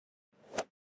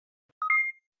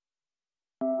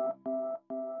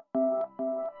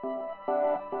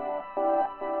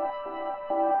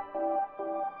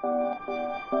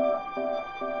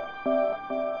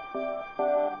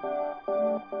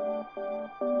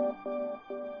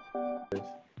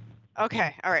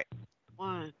Okay, all right.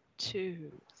 1,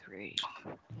 2, 3.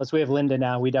 Plus, we have Linda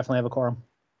now. We definitely have a quorum.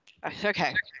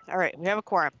 Okay, all right. We have a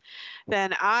quorum.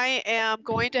 Then I am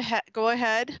going to go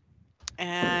ahead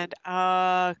and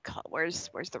where's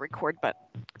the record button?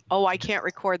 Oh, I can't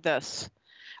record this.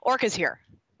 Orca's here.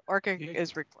 Orca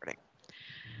is recording.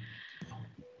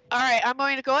 All right, I'm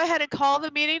going to go ahead and call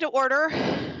the meeting to order,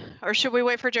 or should we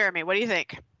wait for Jeremy? What do you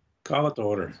think? Call it to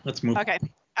order. Let's move. Okay.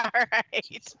 All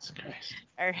right.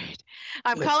 All right.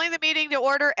 I'm calling the meeting to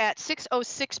order at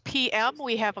 6:06 p.m.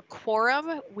 We have a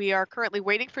quorum. We are currently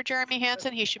waiting for Jeremy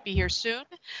Hansen. He should be here soon.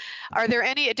 Are there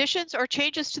any additions or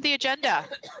changes to the agenda?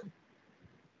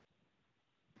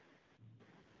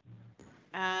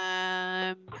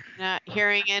 I'm not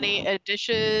hearing any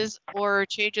additions or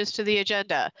changes to the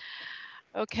agenda.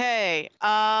 Okay.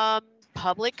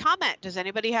 Public comment. Does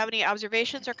anybody have any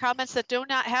observations or comments that do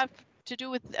not have to do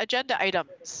with agenda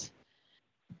items?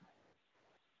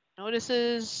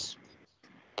 Notices,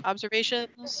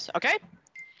 observations. Okay.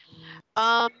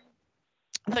 The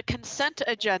consent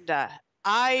agenda.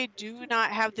 I do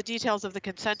not have the details of the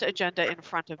consent agenda in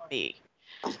front of me.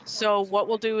 So what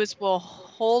we'll do is we'll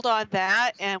hold on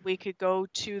that and we could go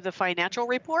to the financial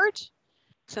report.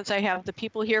 Since I have the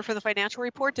people here for the financial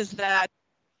report, does that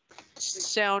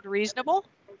sound reasonable?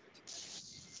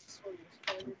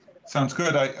 Sounds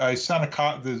good. I sent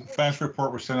the financial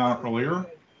report was sent out earlier.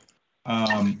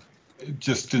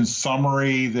 Just in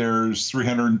summary, there's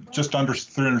just under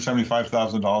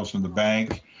 $375,000 in the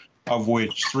bank, of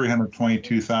which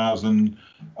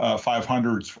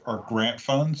 $322,500 are grant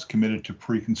funds committed to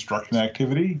pre-construction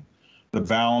activity. The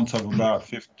balance of about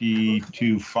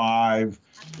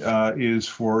 $52,500 is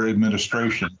for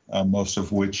administration, most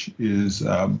of which is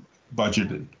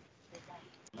budgeted.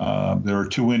 There are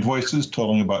 2 invoices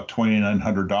totaling about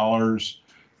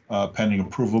 $2,900 pending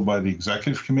approval by the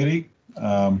executive committee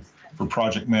for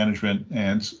project management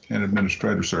and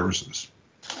administrative services.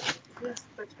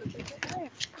 Okay.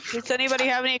 Does anybody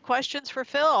have any questions for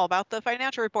Phil about the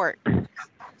financial report?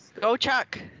 Go,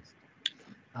 Chuck.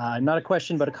 Not a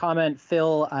question, but a comment.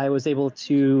 Phil, I was able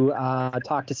to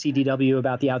talk to CDW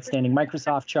about the outstanding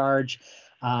Microsoft charge.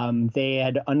 They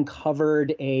had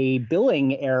uncovered a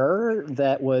billing error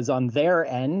that was on their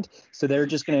end, so they're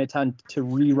just going to attempt to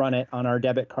rerun it on our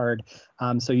debit card.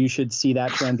 So you should see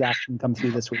that transaction come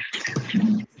through this week.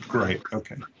 Great.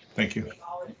 Okay. Thank you.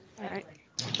 All right.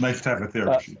 Nice to have it there.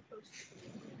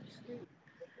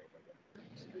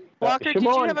 Walker, did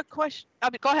you have a question?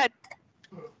 Go ahead.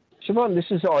 Siobhan, this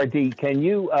is RD. Can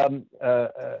you, am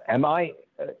I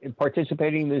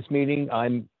participating in this meeting?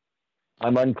 I'm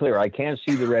unclear. I can't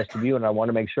see the rest of you, and I want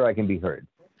to make sure I can be heard.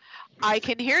 I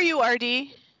can hear you, RD.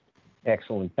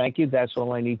 Excellent. Thank you. That's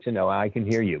all I need to know. I can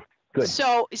hear you. Good.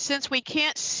 So since we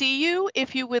can't see you,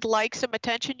 if you would like some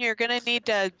attention, you're going to need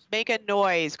to make a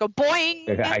noise. Go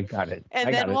boing. I got it.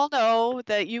 And then we'll know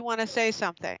that you want to say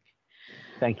something.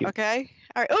 Thank you. Okay.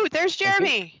 All right. Oh, there's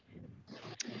Jeremy.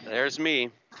 There's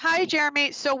me. Hi,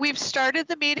 Jeremy. So we've started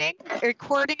the meeting.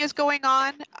 Recording is going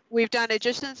on. We've done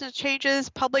additions and changes,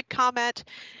 public comment.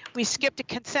 We skipped a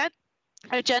consent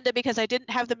agenda because I didn't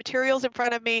have the materials in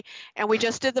front of me, and we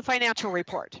just did the financial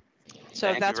report. So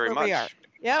Thank that's you very where we are. much.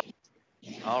 Yep.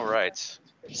 All right.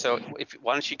 So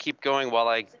why don't you keep going while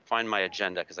I find my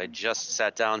agenda, because I just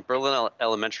sat down. Berlin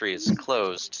Elementary is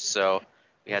closed, so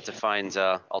we had to find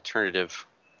alternative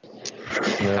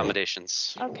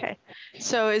accommodations. Okay.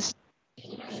 So is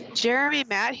Jeremy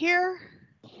Matt here?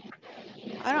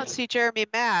 I don't see Jeremy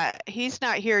Matt. He's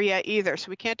not here yet either, so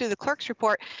we can't do the clerk's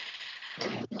report.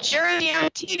 Jeremy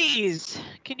Antides,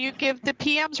 can you give the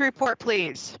PM's report,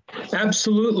 please?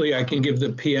 Absolutely, I can give the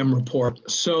PM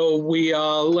report. So we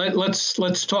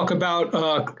let's talk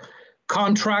about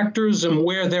contractors and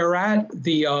where they're at.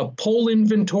 The pole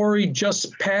inventory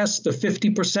just passed the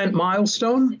 50%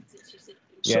 milestone.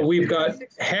 So Yes. we've got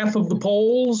half of the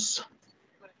poles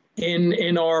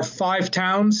in our 5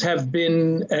 towns have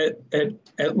been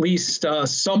at least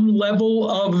some level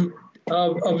of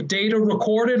data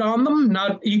recorded on them,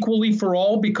 not equally for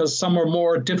all because some are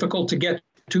more difficult to get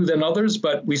to than others,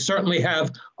 but we certainly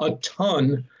have a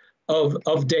ton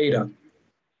of data.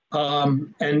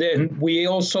 And then we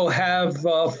also have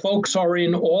folks are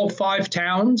in all 5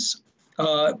 towns.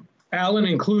 Alan,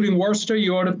 including Worcester,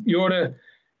 you ought to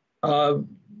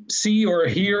see or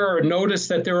hear or notice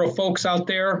that there are folks out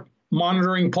there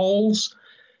monitoring polls.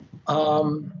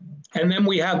 And then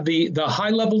we have the high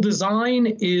level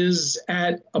design is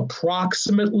at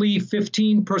approximately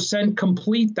 15%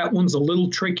 complete. That one's a little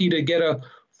tricky to get a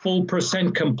full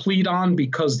percent complete on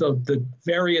because the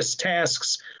various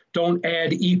tasks don't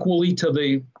add equally to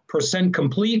the percent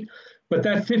complete. but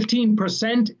that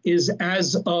 15% is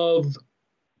as of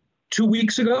 2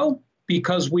 weeks ago,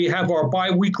 because we have our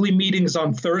biweekly meetings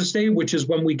on Thursday, which is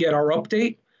when we get our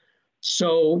update.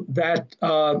 So that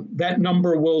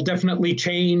number will definitely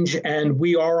change, and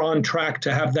we are on track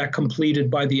to have that completed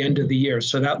by the end of the year.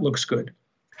 So that looks good.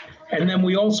 And then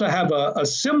we also have a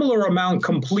similar amount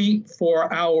complete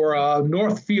for our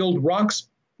Northfield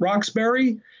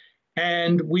Roxbury.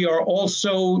 And we are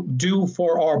also due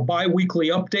for our biweekly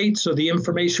update. So the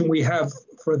information we have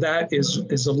for that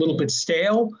is a little bit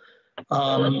stale.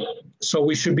 So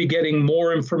we should be getting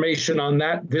more information on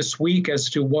that this week as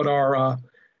to what our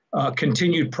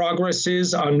continued progress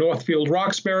is on Northfield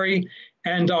Roxbury.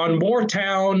 And on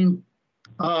Moortown,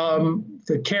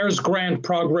 the CARES grant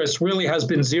progress really has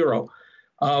been zero.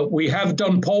 We have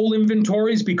done pole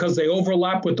inventories because they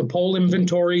overlap with the pole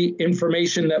inventory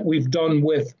information that we've done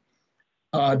with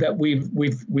that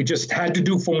we just had to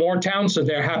do for Moortown, so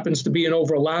there happens to be an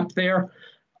overlap there.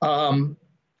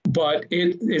 But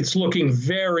it's looking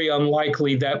very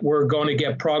unlikely that we're going to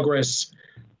get progress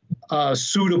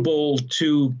suitable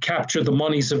to capture the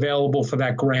monies available for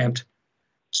that grant.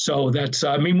 So that's,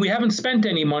 I mean, we haven't spent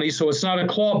any money, so it's not a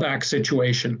clawback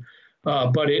situation,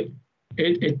 but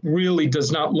it really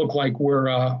does not look like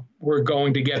we're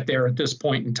going to get there at this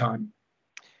point in time.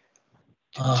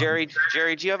 Jerry,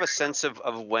 do you have a sense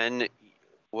of when,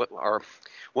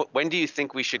 when do you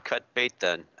think we should cut bait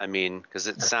then? I mean, because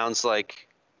it sounds like,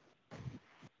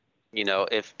 you know,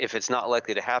 if it's not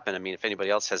likely to happen, I mean, if anybody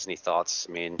else has any thoughts,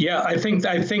 I mean. Yeah, I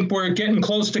think we're getting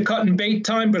close to cutting bait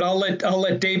time, but I'll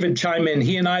let David chime in.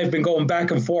 He and I have been going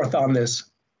back and forth on this.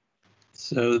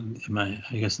 So I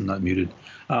guess I'm not muted.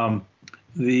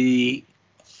 The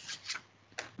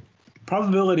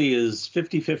probability is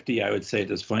 50-50, I would say at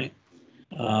this point.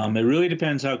 It really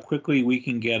depends how quickly we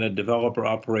can get a developer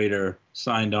operator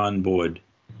signed on board,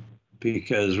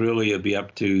 because really it'll be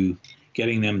up to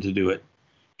getting them to do it.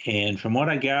 And from what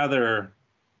I gather,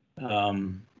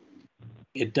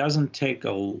 it doesn't take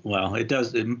it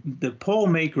does. The pole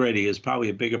make ready is probably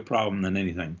a bigger problem than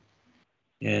anything.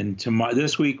 And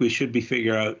this week we should be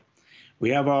figure out, we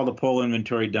have all the pole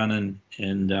inventory done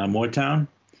in Moortown.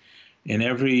 In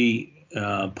every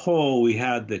pole, we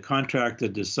had the contractor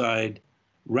decide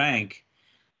rank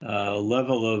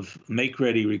level of make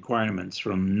ready requirements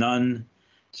from none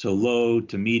to low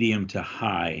to medium to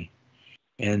high.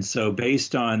 And so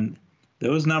based on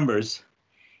those numbers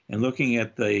and looking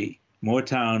at the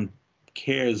Moortown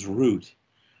CARES route,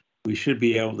 we should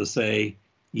be able to say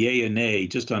yay or nay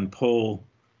just on pole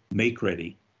make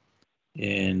ready.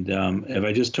 And if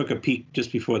I just took a peek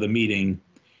just before the meeting,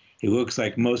 it looks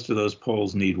like most of those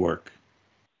poles need work.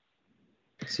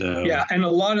 So yeah, and a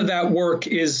lot of that work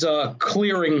is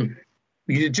clearing,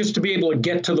 just to be able to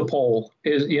get to the pole,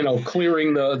 is, you know,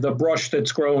 clearing the brush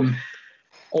that's grown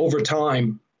over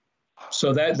time.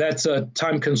 So that's a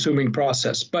time-consuming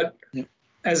process. But yeah,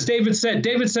 as David said,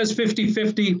 David says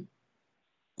 50-50.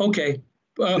 Okay,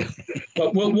 but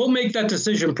we'll make that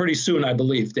decision pretty soon, I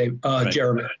believe, Dave, right.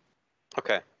 Jeremy.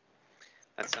 Okay,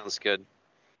 that sounds good.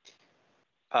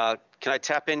 Can I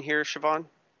tap in here, Siobhan?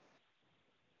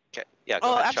 Okay. Yeah.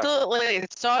 Go ahead, absolutely. Chuck.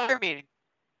 It's all your meeting.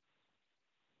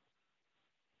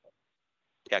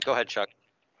 Yeah, go ahead, Chuck.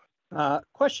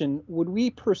 Question, would we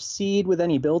proceed with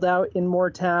any build out in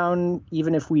Moortown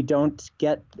even if we don't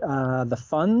get the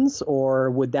funds, or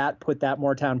would that put that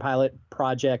Moortown pilot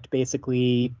project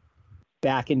basically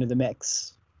back into the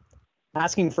mix?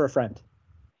 Asking for a friend.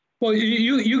 Well,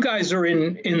 you guys are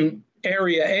in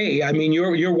area A. I mean,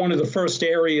 you're one of the first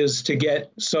areas to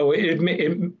get, so it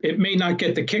may not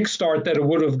get the kickstart that it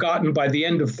would have gotten by the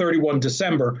end of 31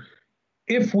 December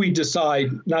if we decide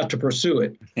not to pursue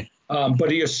it. But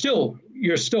you're still,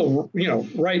 you know,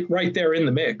 right there in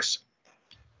the mix.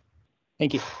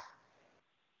 Thank you.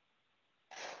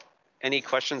 Any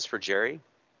questions for Jerry?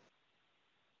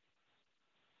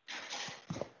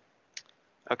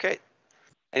 Okay.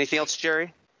 Anything else,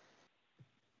 Jerry?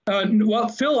 Well,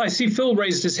 Phil, I see Phil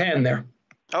raised his hand there.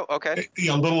 Oh, okay.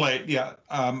 Yeah, a little late. Yeah.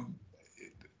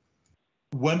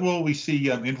 When will we see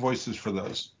invoices for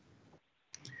those?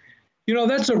 You know,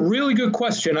 that's a really good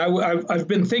question. I've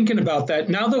been thinking about that.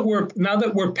 Now that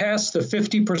we're past the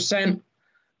 50%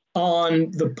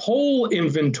 on the pole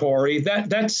inventory,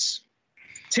 that's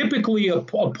typically a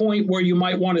point where you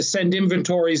might want to send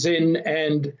inventories in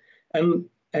and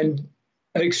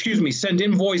send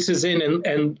invoices in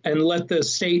and let the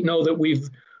state know that we've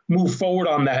moved forward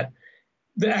on that.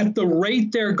 At the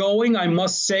rate they're going, I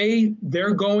must say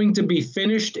they're going to be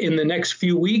finished in the next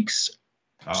few weeks.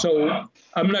 So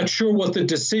I'm not sure what the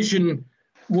decision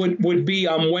would be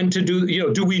on when to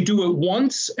do, do we do it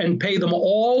once and pay them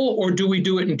all, or do we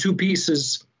do it in two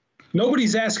pieces?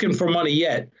 Nobody's asking for money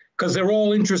yet because they're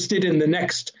all interested in the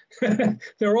next,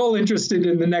 they're all interested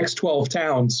in the next 12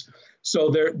 towns. So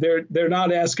they're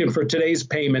not asking for today's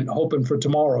payment, hoping for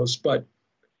tomorrow's, but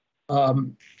I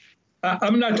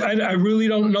really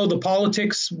don't know the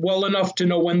politics well enough to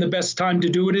know when the best time to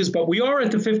do it is, but we are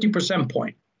at the 50%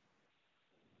 point.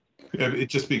 It'd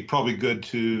just be probably good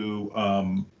to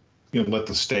let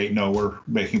the state know we're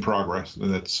making progress.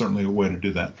 That's certainly a way to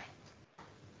do that.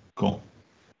 Cool.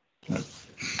 Right.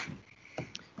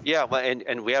 Yeah, well,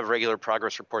 and we have regular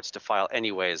progress reports to file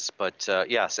anyways, but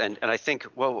yes, and I think,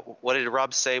 well, what did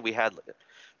Rob say? We had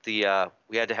we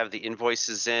had to have the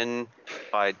invoices in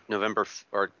by November,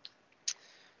 or it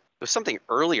was something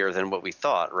earlier than what we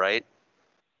thought, right?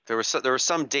 There was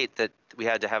some date that we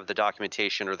had to have the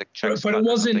documentation or the checks. But it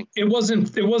wasn't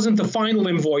the final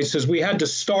invoices. We had to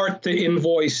start the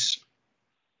invoice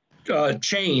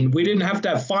chain. We didn't have to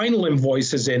have final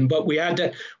invoices in, but we had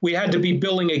to be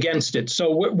billing against it.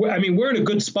 So we're in a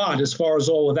good spot as far as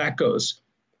all of that goes.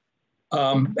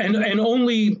 And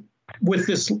only with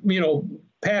this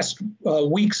past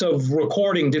weeks of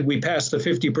recording did we pass the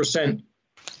 50%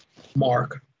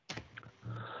 mark.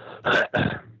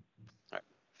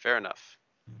 Fair enough.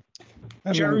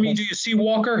 Jeremy, do you see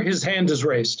Walker? His hand is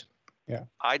raised. Yeah.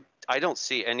 I don't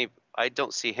see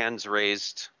hands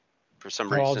raised for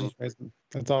some reason.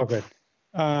 That's all good.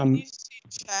 Can you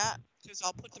see chat? Because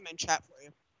I'll put them in chat for you.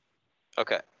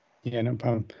 Okay. Yeah, no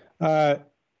problem.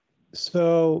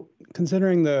 So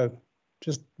considering the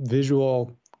just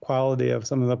visual quality of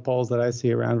some of the poles that I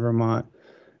see around Vermont,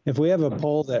 if we have a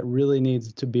pole that really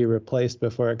needs to be replaced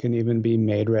before it can even be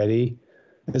made ready,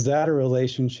 is that a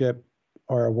relationship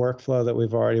or a workflow that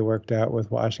we've already worked out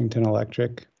with Washington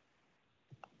Electric?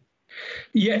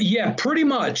 Yeah, pretty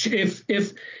much. If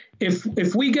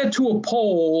we get to a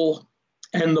pole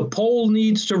and the pole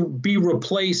needs to be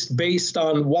replaced based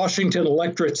on Washington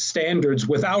Electric standards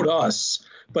without us,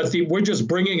 but we're just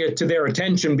bringing it to their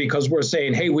attention because we're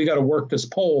saying, hey, we got to work this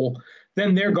pole,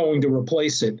 then they're going to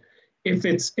replace it. If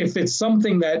it's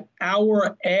something that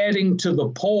our adding to the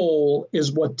pole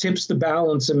is what tips the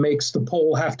balance and makes the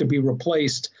pole have to be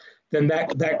replaced, then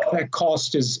that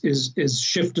cost is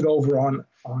shifted over on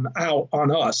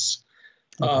us.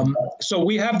 So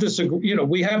we have this,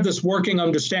 we have this working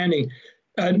understanding,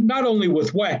 not only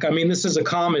with WEC. I mean, this is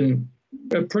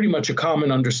pretty much a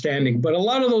common understanding. But a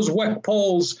lot of those WEC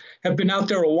poles have been out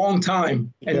there a long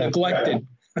time and neglected.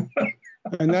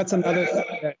 And that's another thing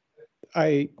that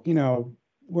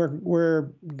we're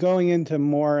going into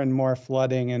more and more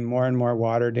flooding and more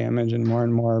water damage and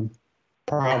more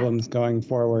problems going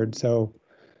forward. So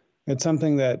it's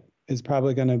something that is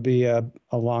probably going to be a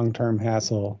long-term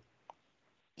hassle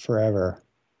forever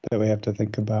that we have to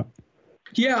think about.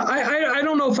 Yeah, I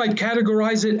don't know if I'd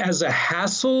categorize it as a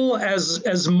hassle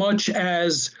as much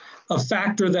as a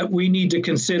factor that we need to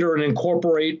consider and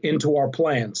incorporate into our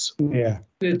plans. Yeah.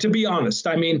 To be honest,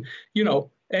 I mean,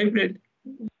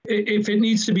 if it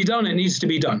needs to be done, it needs to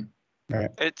be done. Right.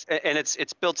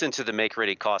 It's built into the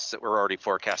make-ready costs that we're already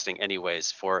forecasting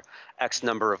anyways for X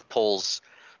number of poles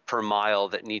per mile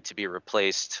that need to be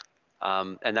replaced.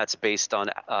 And that's based on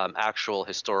actual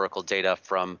historical data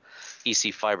from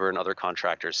EC Fiber and other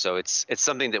contractors. So it's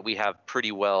something that we have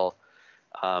pretty well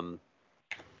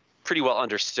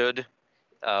understood.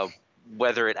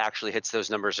 Whether it actually hits those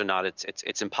numbers or not,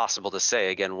 it's impossible to say.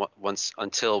 Again,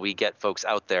 until we get folks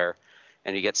out there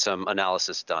and you get some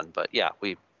analysis done. But yeah,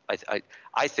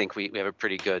 I think we have a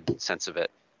pretty good sense of it.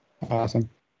 Awesome.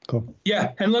 Cool.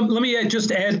 Yeah, and let me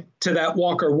just add to that,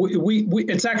 Walker. We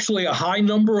it's actually a high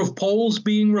number of poles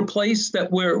being replaced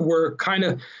that we're kind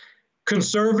of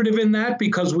conservative in that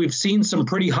because we've seen some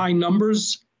pretty high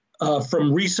numbers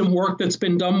from recent work that's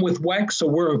been done with WEC, so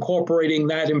we're incorporating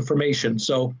that information.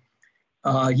 So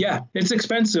yeah, it's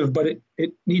expensive, but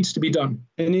it needs to be done.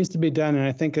 It needs to be done, and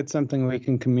I think it's something we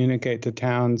can communicate to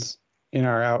towns in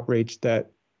our outreach that,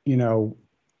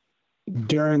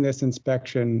 during this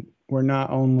inspection, we're not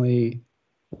only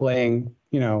laying,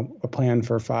 a plan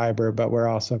for fiber, but we're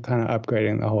also kind of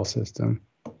upgrading the whole system,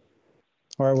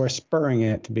 or we're spurring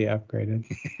it to be upgraded.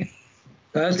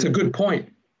 That's a good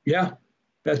point. Yeah,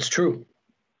 that's true.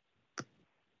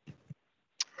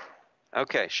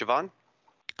 Okay, Siobhan?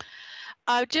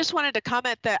 I just wanted to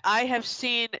comment that I have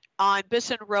seen on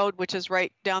Bisson Road, which is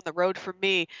right down the road from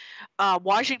me,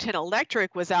 Washington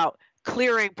Electric was out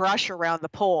clearing brush around the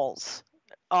poles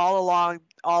all along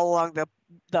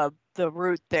the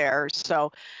route there.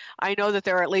 So I know that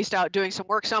they're at least out doing some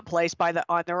work someplace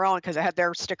on their own because they had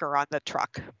their sticker on the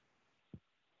truck.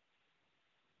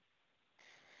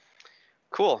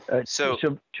 Cool. So,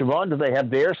 Siobhan, do they have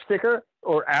their sticker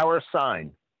or our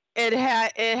sign? It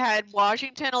had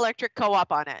Washington Electric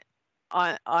Co-op on it,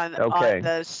 on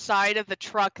the side of the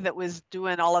truck that was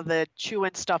doing all of the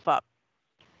chewing stuff up.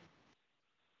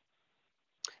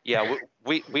 yeah,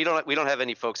 we don't have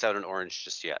any folks out in Orange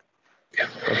just yet.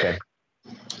 Okay.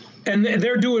 And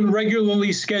they're doing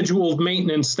regularly scheduled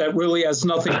maintenance that really has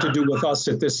nothing to do with us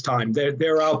at this time.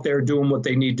 They're out there doing what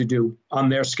they need to do on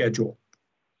their schedule.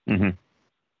 Mm-hmm.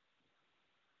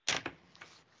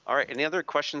 All right. Any other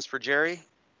questions for Jerry?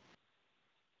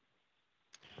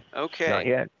 Okay. Not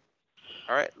yet.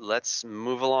 All right. Let's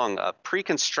move along.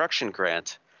 Pre-construction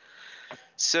grant.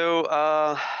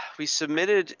 So we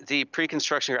submitted the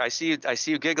pre-construction. I see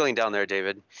you giggling down there,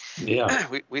 David. Yeah.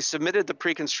 We submitted the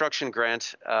pre-construction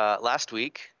grant last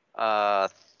week,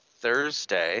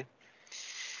 Thursday,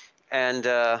 and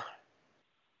their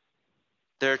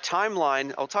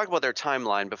timeline. I'll talk about their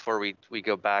timeline before we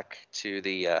go back to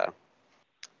the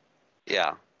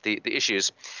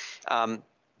issues.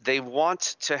 They want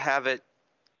to have it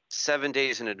 7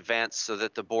 days in advance so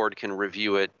that the board can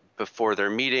review it before their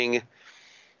meeting.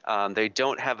 They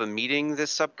don't have a meeting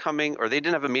this upcoming, or they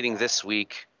didn't have a meeting this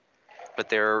week,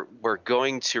 but we're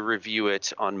going to review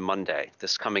it on Monday,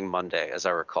 this coming Monday, as I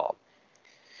recall.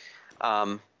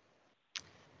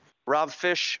 Rob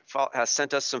Fish has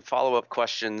sent us some follow-up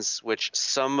questions, which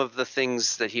some of the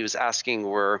things that he was asking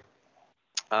were,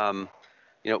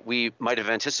 we might have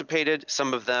anticipated.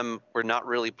 Some of them were not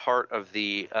really part of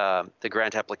the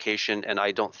grant application, and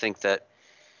I don't think that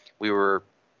we were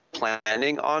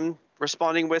planning on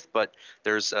responding with, but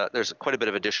there's quite a bit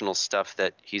of additional stuff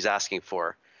that he's asking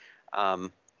for.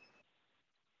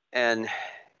 And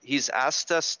he's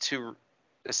asked us to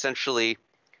essentially,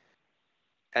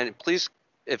 and please,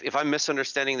 if I'm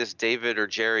misunderstanding this, David or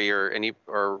Jerry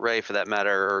or Ray for that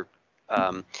matter,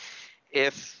 or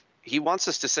if he wants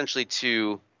us to essentially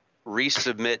to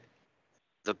resubmit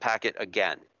the packet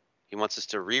again. He wants us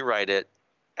to rewrite it,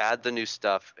 add the new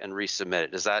stuff, and resubmit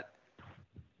it. Does that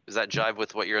jive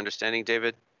with what you're understanding,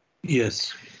 David?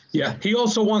 Yes. Yeah, he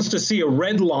also wants to see a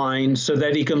red line so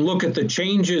that he can look at the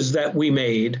changes that we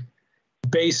made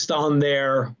based on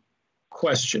their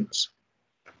questions.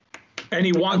 And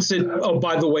he wants it, oh,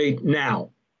 by the way, now.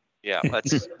 Yeah,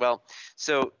 well,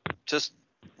 so just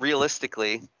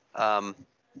realistically, so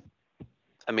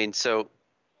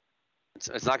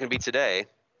it's not going to be today,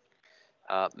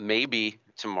 maybe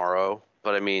tomorrow,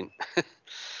 but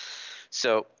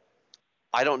so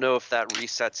I don't know if that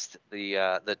resets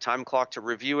the time clock to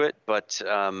review it, but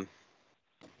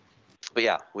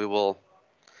yeah, we will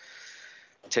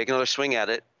take another swing at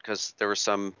it because there were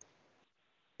some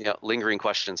lingering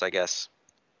questions, I guess.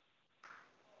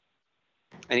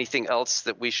 Anything else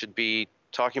that we should be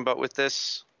talking about with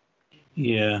this?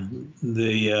 Yeah,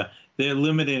 they're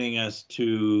limiting us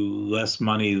to less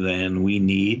money than we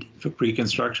need for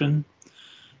pre-construction.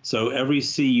 So every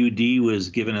CUD was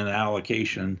given an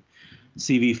allocation.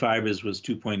 CV Fibers was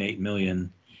 2.8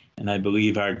 million, and I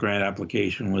believe our grant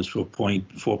application was for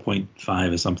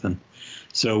 4.5 or something.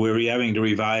 So we're having to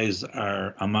revise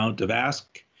our amount of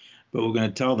ask, but we're going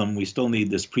to tell them we still need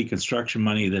this pre-construction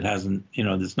money that hasn't,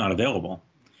 that's not available.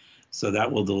 So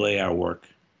that will delay our work,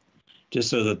 just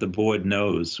so that the board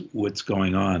knows what's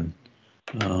going on.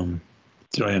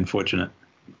 It's very unfortunate.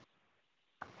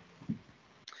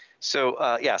 So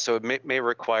so it may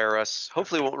require us,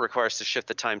 hopefully it won't require us to shift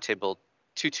the timetable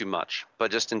too much,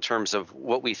 but just in terms of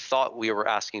what we thought we were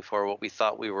asking for, what we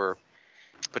thought we were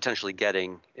potentially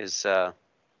getting is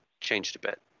changed a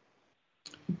bit.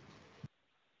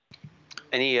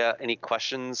 Any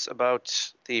questions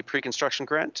about the pre-construction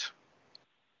grant?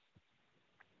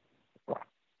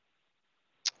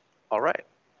 All right.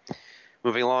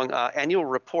 Moving along, annual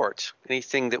report.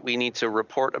 Anything that we need to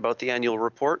report about the annual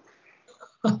report?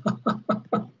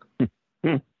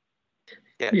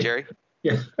 Yeah, Jerry?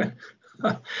 Yeah.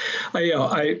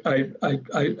 I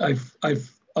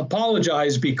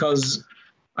apologize because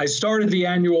I started the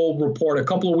annual report a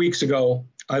couple of weeks ago.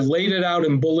 I laid it out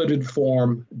in bulleted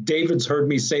form. David's heard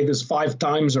me say this 5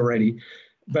 times already,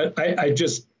 but I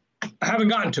haven't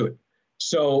gotten to it.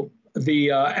 So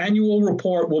the annual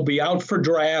report will be out for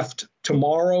draft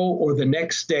tomorrow or the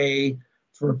next day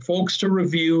for folks to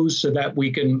review so that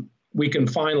we can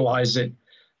finalize it.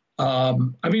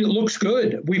 It looks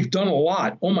good. We've done a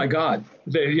lot. Oh my God,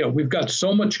 we've got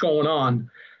so much going on.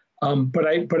 But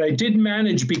I did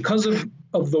manage, because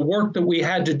of the work that we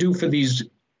had to do for these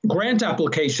grant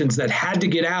applications that had to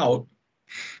get out.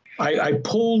 I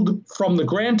pulled from the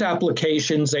grant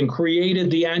applications and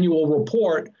created the annual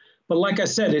report, But like I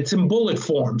said, it's in bullet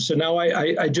form. So now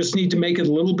I just need to make it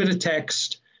a little bit of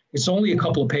text. It's only a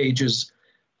couple of pages.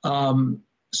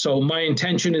 So my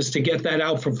intention is to get that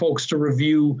out for folks to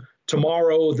review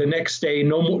tomorrow, the next day,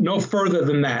 no further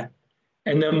than that.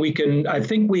 And then we can, I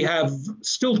think we have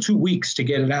still 2 weeks to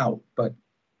get it out, but.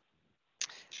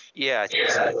 Yeah, I think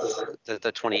it's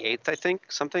the 28th, I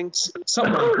think, something.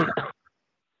 Something like that.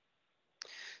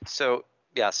 So,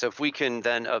 yeah, so if we can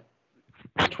then.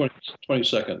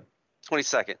 22nd.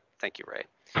 22nd, thank you, Ray.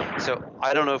 So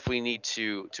I don't know if we need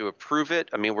to approve it.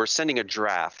 I mean, we're sending a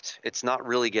draft. It's not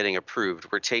really getting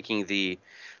approved. We're taking the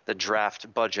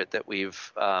draft budget that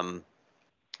we've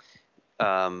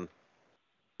not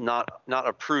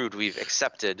approved. We've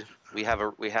accepted. We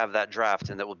have that draft,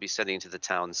 and that we'll be sending to the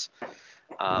towns.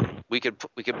 We could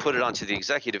put it onto the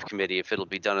executive committee if it'll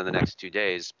be done in the next 2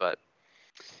 days. But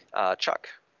Chuck.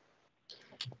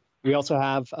 We also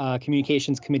have a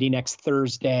communications committee next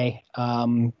Thursday,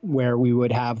 where we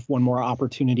would have one more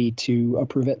opportunity to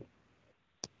approve it.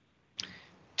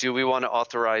 Do we want to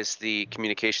authorize the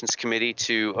communications committee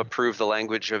to approve the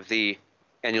language of the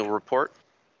annual report?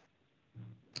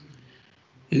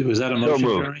 Was that a motion,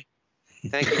 Jerry?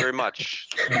 Thank you very much.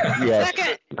 Yes.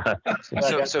 Second.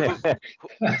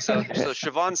 So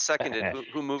Siobhan seconded.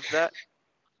 Who moved that?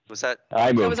 Was that?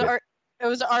 I moved it. It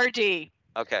was RD.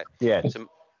 Okay. Yes. So,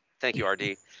 thank you,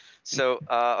 RD. So,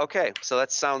 okay. So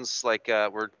that sounds like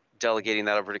we're delegating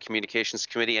that over to communications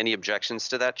committee. Any objections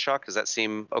to that, Chuck? Does that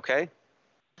seem okay?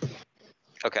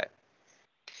 Okay.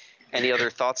 Any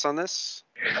other thoughts on this?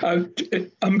 I'm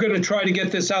going to try to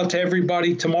get this out to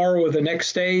everybody tomorrow or the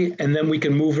next day, and then we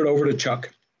can move it over to Chuck.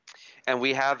 And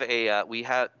we have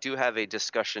do have a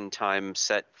discussion time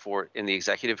set for in the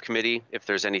executive committee if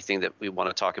there's anything that we want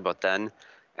to talk about then,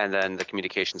 and then the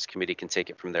communications committee can take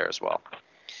it from there as well.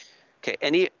 Okay.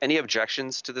 Any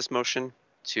objections to this motion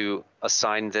to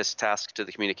assign this task to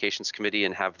the communications committee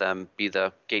and have them be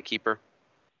the gatekeeper?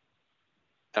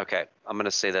 Okay, I'm going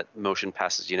to say that motion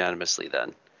passes unanimously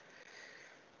then.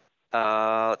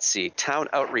 Let's see, town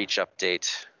outreach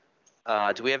update.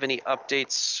 Do we have any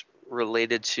updates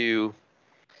related to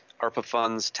ARPA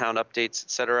funds, town updates,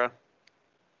 etc.?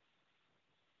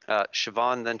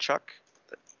 Siobhan, then Chuck.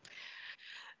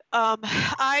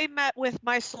 I met with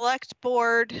my select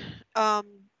board a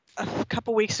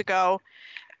couple weeks ago.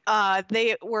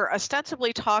 They were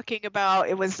ostensibly talking about,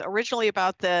 it was originally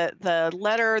about the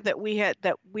letter that we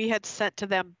had sent to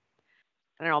them,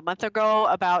 I don't know, a month ago,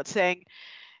 about saying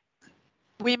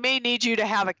we may need you to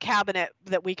have a cabinet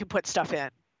that we can put stuff in,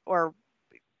 or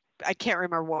I can't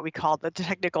remember what we called the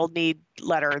technical need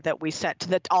letter that we sent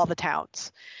to all the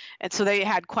towns. And so they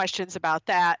had questions about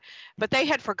that, but they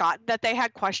had forgotten that they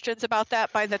had questions about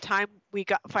that by the time we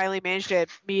finally managed to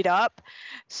meet up.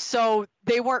 So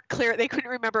they weren't clear. They couldn't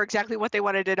remember exactly what they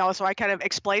wanted to know. So I kind of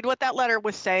explained what that letter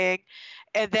was saying,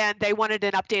 and then they wanted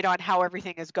an update on how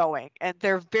everything is going. And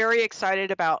they're very excited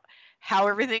about how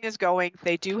everything is going.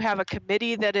 They do have a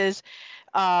committee that is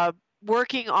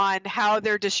working on how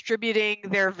they're distributing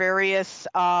their various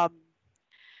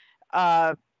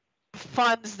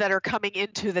funds that are coming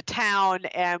into the town,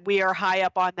 and we are high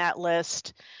up on that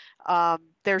list.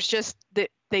 There's just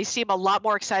they seem a lot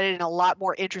more excited and a lot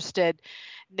more interested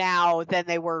now than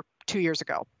they were 2 years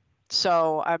ago.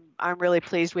 So I'm really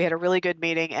pleased. We had a really good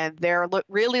meeting, and they're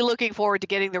really looking forward to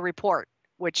getting the report,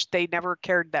 which they never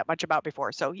cared that much about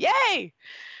before. So yay!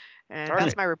 And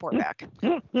that's my report back.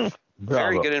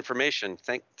 Very good information.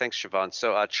 Thanks, Siobhan.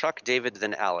 So Chuck, David,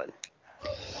 then Alan.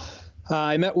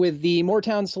 I met with the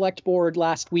Moortown Select Board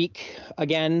last week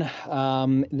again,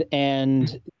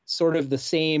 and sort of the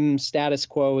same status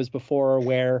quo as before,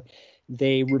 where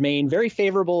they remain very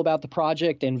favorable about the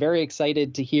project and very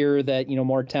excited to hear that,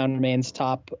 Moortown remains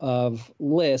top of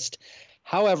list.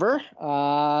 However,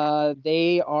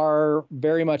 they are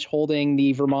very much holding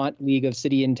the Vermont League of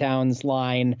City and Towns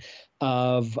line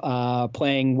of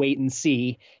playing wait and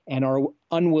see, and are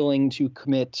unwilling to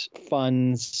commit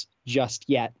funds just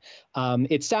yet.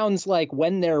 It sounds like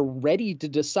when they're ready to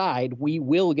decide, we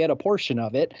will get a portion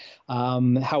of it.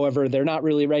 However, they're not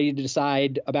really ready to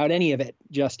decide about any of it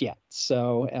just yet.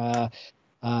 So,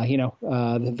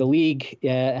 the league,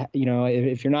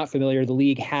 if you're not familiar, the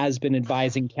league has been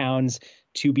advising towns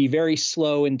to be very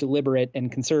slow and deliberate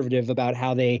and conservative about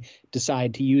how they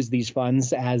decide to use these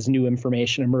funds as new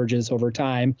information emerges over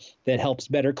time that helps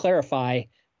better clarify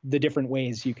the different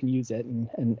ways you can use it.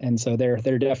 And so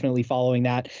they're definitely following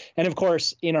that. And of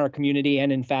course, in our community,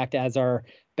 and in fact, as our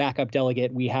backup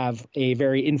delegate, we have a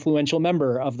very influential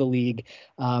member of the league.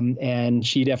 And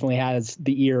she definitely has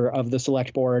the ear of the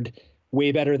select board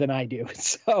way better than I do.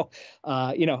 So,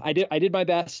 I did my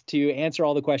best to answer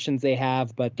all the questions they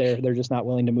have, but they're just not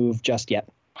willing to move just yet.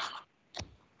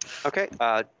 Okay.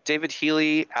 David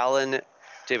Healy, Alan,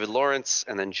 David Lawrence,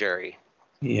 and then Jerry.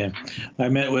 Yeah, I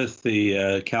met with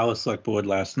the Calais Select Board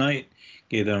last night,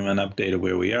 gave them an update of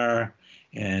where we are,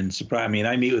 and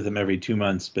I meet with them every 2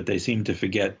 months, but they seem to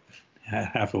forget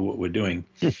half of what we're doing.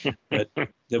 But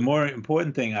the more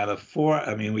important thing out of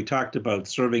 4, we talked about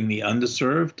serving the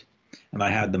underserved, and I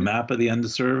had the map of the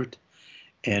underserved,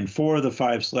 and 4 of the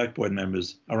 5 Select Board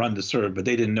members are underserved, but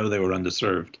they didn't know they were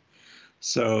underserved.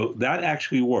 So that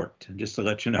actually worked, just to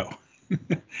let you know.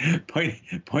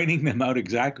 Pointing them out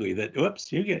exactly that,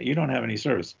 whoops, you don't have any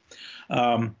service.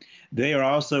 They are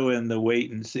also in the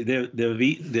wait and see.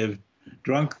 They've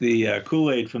drunk the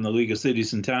Kool-Aid from the League of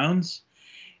Cities and Towns.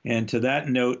 And to that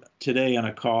note, today on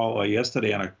a call, or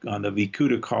yesterday on the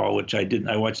VCUDA call, which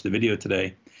I watched the video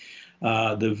today,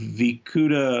 the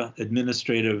VCUDA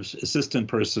administrative assistant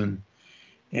person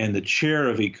and the chair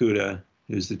of VCUDA,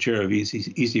 who's the chair of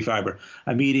EC Fiber,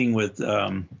 I'm meeting with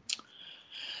the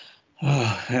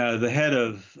head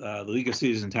of the League of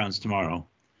Cities and Towns tomorrow.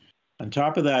 On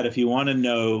top of that, if you want to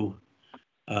know,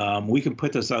 we can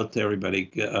put this out to everybody.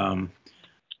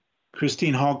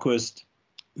 Christine Hallquist,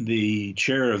 the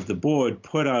chair of the board,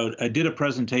 I did a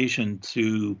presentation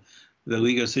to the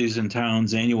League of Cities and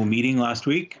Towns annual meeting last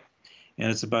week, and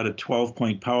it's about a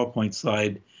 12-point PowerPoint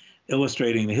slide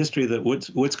illustrating the history of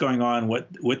what's going on,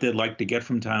 what they'd like to get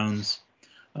from towns.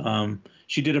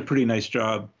 She did a pretty nice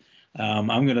job. I'm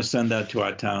going to send that to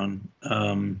our town.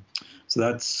 So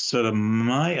that's sort of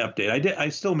my update. I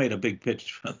still made a big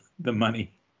pitch for the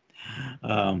money,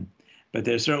 but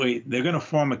they're going to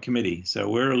form a committee. So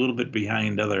we're a little bit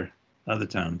behind other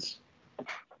towns.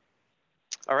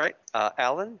 All right,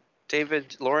 Alan,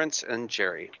 David, Lawrence, and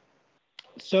Jerry.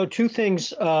 So 2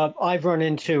 things I've run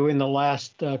into in the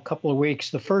last couple of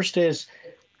weeks. The first is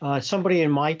somebody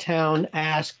in my town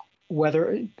asked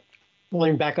whether,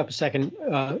 let me back up a second.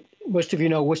 Most of you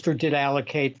know Worcester did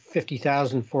allocate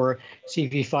 $50,000 for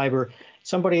CV fiber.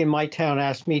 Somebody in my town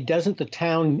asked me, doesn't the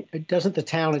town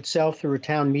itself, through a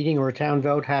town meeting or a town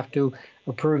vote, have to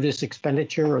approve this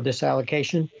expenditure or this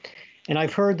allocation? And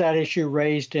I've heard that issue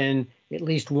raised in at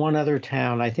least one other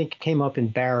town. I think it came up in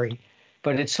Barry,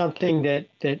 but it's something that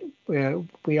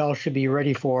we all should be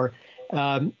ready for.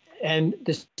 And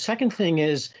the second thing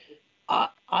is,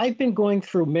 I've been going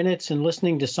through minutes and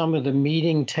listening to some of the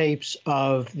meeting tapes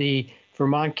of the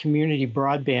Vermont Community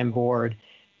Broadband Board,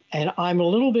 and I'm a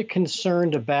little bit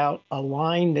concerned about a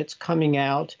line that's coming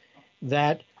out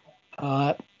that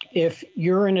if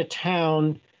you're in a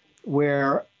town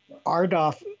where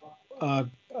RDOF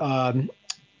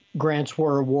grants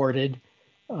were awarded,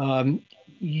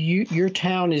 your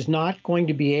town is not going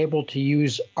to be able to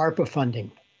use ARPA funding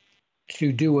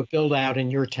to do a build out in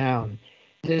your town.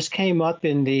 This came up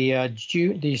in the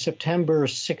September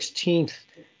 16th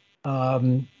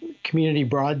community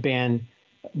broadband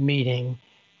meeting,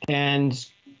 and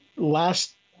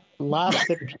last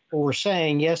people were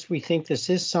saying, yes, we think this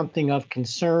is something of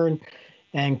concern,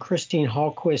 and Christine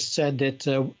Hallquist said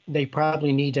that they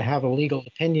probably need to have a legal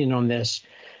opinion on this.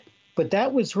 But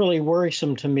that was really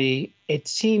worrisome to me. It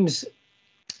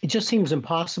just seems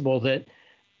impossible that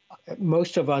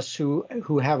most of us who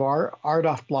have our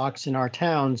RDOF blocks in our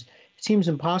towns, it seems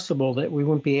impossible that we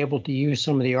wouldn't be able to use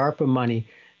some of the ARPA money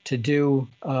to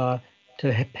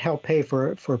help pay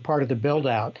for part of the build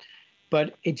out.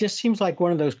 But it just seems like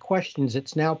one of those questions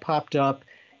that's now popped up.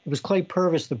 It was Clay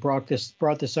Purvis that brought this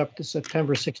up at the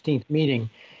September 16th meeting.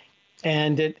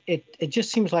 And it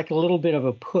just seems like a little bit of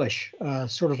a push,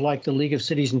 sort of like the League of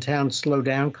Cities and Towns slow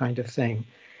down kind of thing.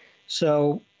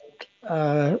 So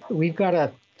we've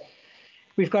got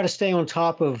to stay on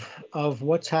top of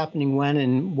what's happening when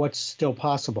and what's still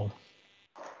possible.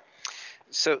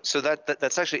 So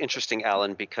that's actually interesting,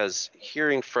 Alan, because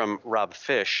hearing from Rob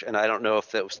Fish, and I don't know if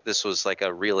this was like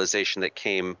a realization that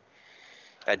came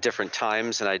at different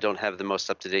times, and I don't have the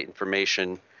most up-to-date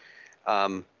information,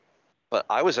 but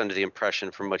I was under the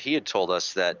impression from what he had told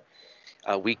us that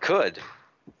we could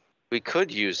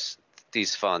use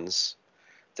these funds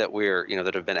that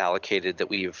that have been allocated, that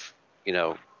we've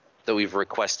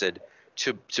requested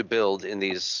to build in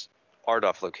these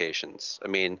RDOF locations. I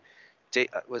mean,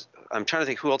 I'm trying to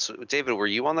think who else. David, were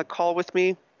you on the call with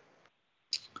me?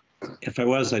 If I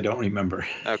was, I don't remember.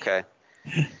 Okay.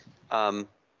 I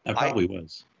probably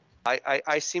was.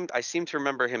 I seem to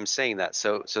remember him saying that.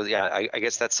 So yeah, I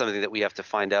guess that's something that we have to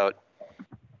find out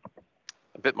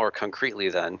a bit more concretely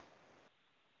then.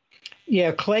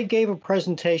 Yeah, Clay gave a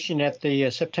presentation at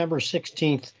the September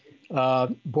 16th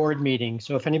board meeting.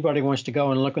 So if anybody wants to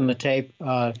go and look on the tape,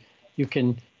 you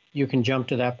can jump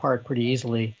to that part pretty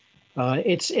easily.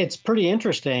 It's pretty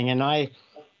interesting, and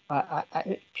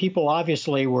people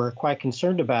obviously were quite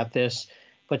concerned about this,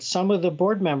 but some of the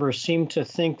board members seem to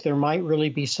think there might really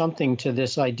be something to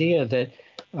this idea that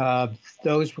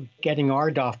those getting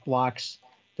RDOF blocks,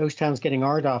 those towns getting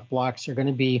RDOF blocks, are going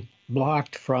to be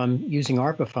blocked from using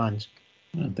ARPA funds.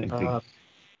 I don't think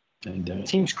it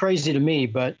seems crazy to me,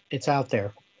 but it's out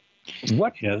there.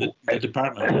 What? Yeah, the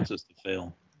department wants us to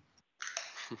fail.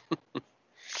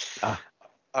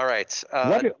 All right.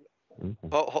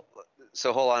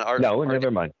 So hold on. No,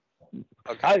 never mind.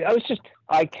 Okay.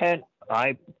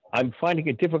 I'm finding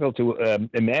it difficult to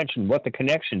imagine what the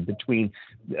connection between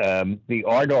the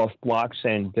RDOF blocks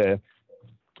and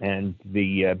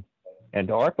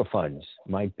ARPA funds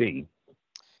might be.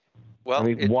 Well,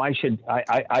 I mean, why should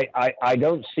I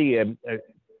don't see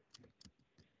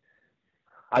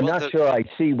I'm not sure I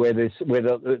see where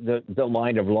the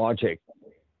line of logic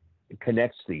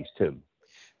connects these two.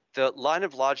 The line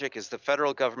of logic is the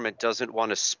federal government doesn't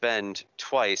want to spend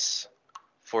twice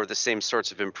for the same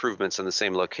sorts of improvements in the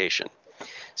same location.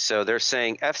 So they're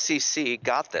saying FCC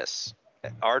got this.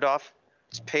 RDOF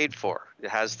is paid for. It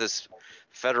has this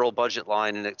federal budget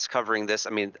line and it's covering this. I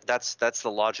mean, that's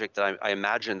the logic that I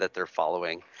imagine that they're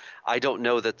following. I don't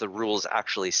know that the rules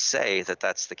actually say that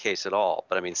that's the case at all.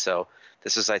 But I mean, so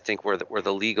this is, I think, where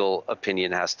the legal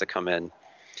opinion has to come in.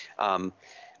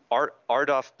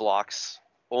 RDOF blocks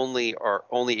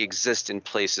only exist in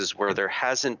places where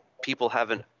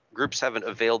groups haven't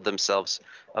availed themselves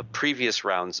of previous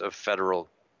rounds of federal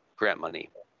grant money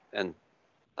and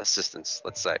assistance,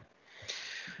 let's say.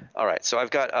 All right, so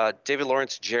I've got David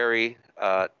Lawrence, Jerry,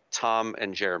 Tom,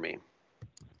 and Jeremy.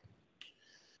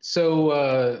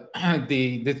 So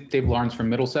Dave Lawrence from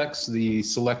Middlesex, the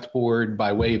select board,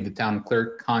 by way of the town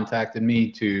clerk, contacted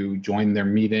me to join their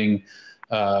meeting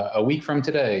a week from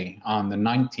today on the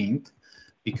 19th,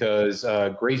 because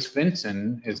Grace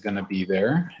Vinson is going to be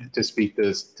there to speak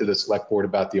to the select board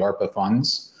about the ARPA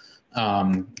funds,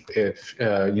 from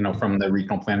the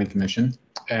Regional Planning Commission.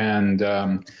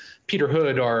 And Peter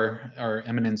Hood, our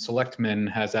eminent selectman,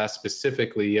 has asked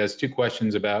specifically, he has two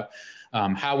questions about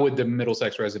how would the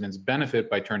Middlesex residents benefit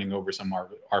by turning over some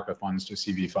ARPA funds to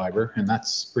CV Fiber, and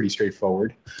that's pretty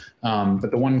straightforward.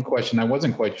 But the one question I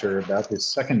wasn't quite sure about, the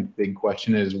second big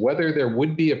question, is whether there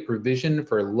would be a provision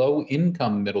for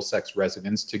low-income Middlesex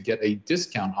residents to get a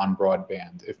discount on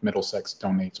broadband if Middlesex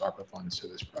donates ARPA funds to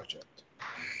this project.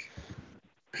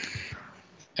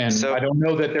 And so, I don't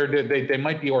know that they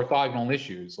might be orthogonal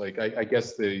issues. Like I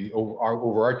guess our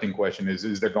overarching question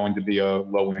is there going to be a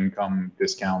low income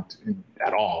discount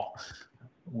at all?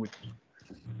 All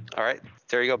right,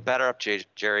 there you go. Batter up,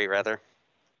 Jerry, rather.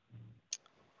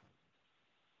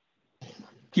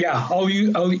 Yeah, I'll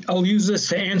use this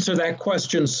to answer that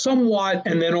question somewhat,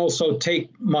 and then also take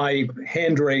my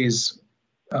hand raise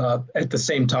at the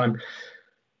same time.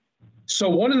 So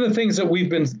one of the things that we've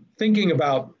been thinking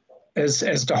about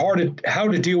as to how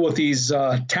to deal with these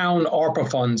town ARPA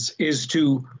funds is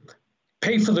to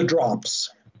pay for the drops.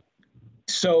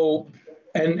 So,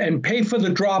 and pay for the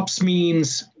drops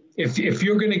means if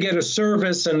you're going to get a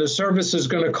service and the service is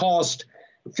going to cost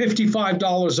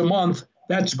 $55 a month,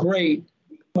 that's great.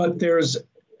 But there's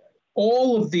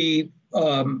all of the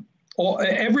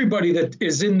everybody that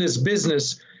is in this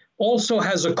business also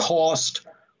has a cost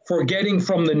for getting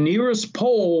from the nearest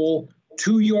pole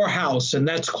to your house, and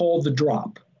that's called the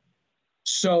drop.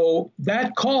 So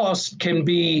that cost can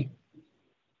be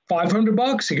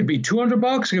 $500, it could be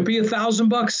 $200, it could be $1,000,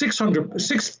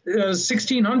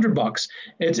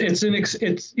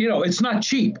 $1,600. It's not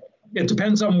cheap. It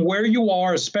depends on where you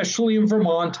are, especially in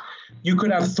Vermont. You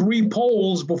could have 3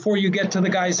 poles before you get to the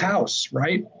guy's house,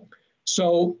 right?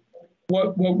 So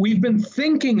what we've been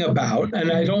thinking about,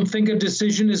 and I don't think a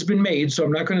decision has been made, so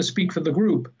I'm not going to speak for the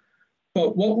group,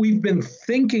 but what we've been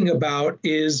thinking about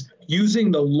is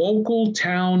using the local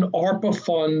town ARPA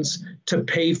funds to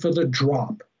pay for the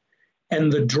drop. And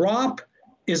the drop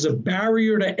is a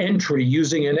barrier to entry,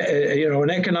 using an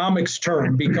economics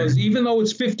term, because even though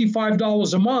it's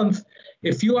 $55 a month,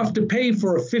 if you have to pay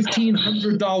for a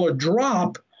 $1,500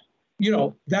 drop,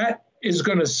 that is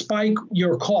going to spike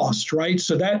your cost, right?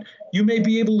 So that you may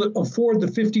be able to afford the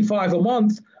 $55 a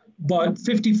month, but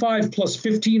 $55 plus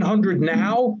 $1,500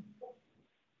 now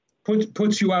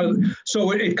puts you out.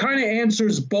 So it kind of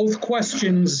answers both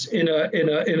questions in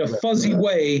a fuzzy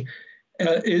way,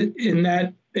 in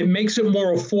that it makes it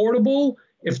more affordable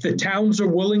if the towns are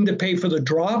willing to pay for the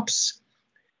drops,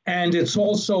 and it's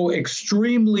also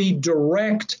extremely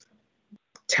direct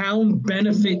town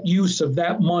benefit use of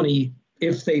that money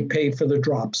if they pay for the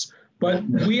drops. But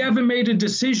we haven't made a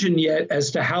decision yet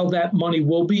as to how that money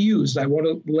will be used. I want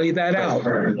to lay that out.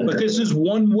 But this is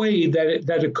one way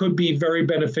that it could be very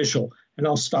beneficial. And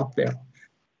I'll stop there.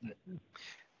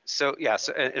 So yeah,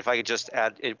 so if I could just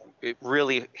add, it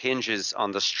really hinges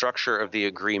on the structure of the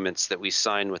agreements that we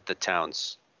sign with the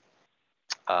towns.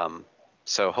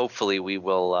 So hopefully we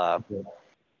will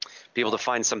be able to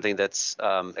find something that's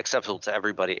acceptable to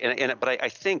everybody. But I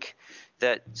think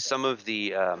that some of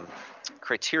the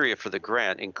criteria for the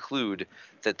grant include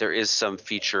that there is some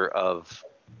feature of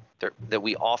that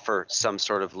we offer some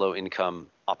sort of low income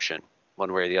option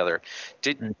one way or the other.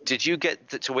 Did you get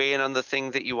to weigh in on the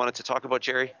thing that you wanted to talk about,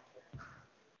 Jerry?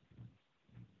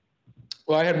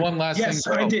 Well, I had one last thing. Yes,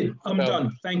 I did. I'm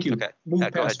done. Thank you. Okay. Move Go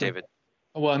ahead, past David.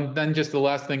 Well, and then just the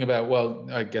last thing about, well,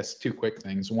 I guess two quick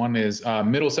things. One is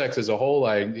Middlesex as a whole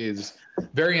is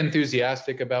very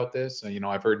enthusiastic about this. You know,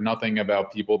 I've heard nothing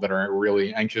about people that are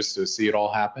really anxious to see it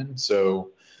all happen.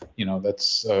 So, you know,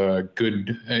 that's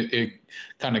good,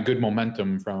 kind of good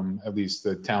momentum from at least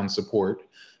the town support.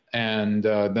 And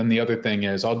then the other thing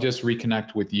is I'll just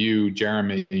reconnect with you,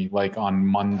 Jeremy, like on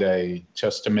Monday,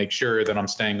 just to make sure that I'm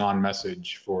staying on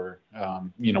message for,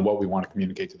 you know, what we want to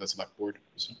communicate to the select board.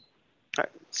 So. All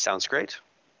right, sounds great.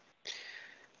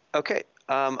 Okay,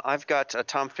 I've got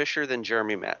Tom Fisher, then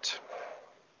Jeremy Matt.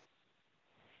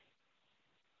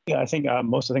 Yeah, I think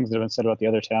most of the things that have been said about the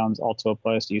other towns also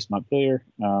applies to East Montpelier,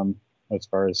 as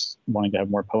far as wanting to have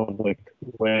more public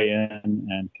weigh-in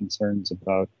and concerns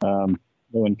about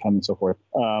low income and so forth.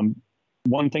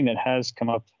 One thing that has come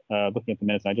up, looking at the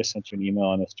minutes, I just sent you an email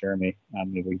on this, Jeremy.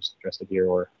 Maybe we just address it here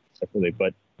or separately,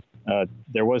 but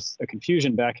there was a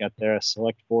confusion back at their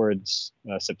select board's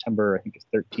September, I think it's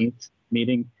 13th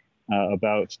meeting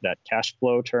about that cash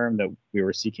flow term that we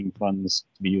were seeking funds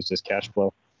to be used as cash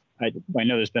flow. I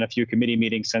know there's been a few committee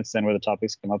meetings since then where the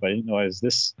topics come up. I didn't know, has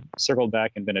this circled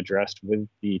back and been addressed with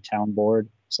the town board,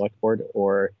 select board,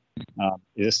 or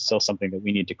is this still something that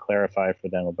we need to clarify for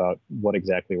them about what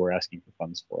exactly we're asking for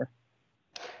funds for?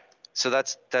 So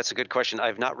that's a good question.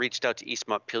 I've not reached out to East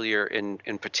Montpelier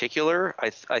in particular. I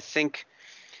think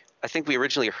we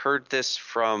originally heard this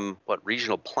from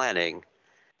regional planning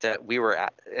that we were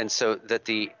at, and so that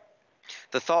the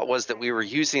thought was that we were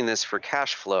using this for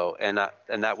cash flow, and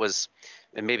that was,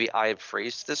 and maybe I have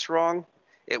phrased this wrong.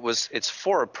 It's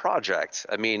for a project.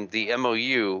 I mean, the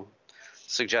MOU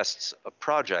suggests a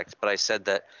project, but I said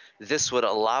that this would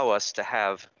allow us to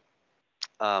have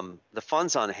the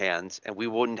funds on hand, and we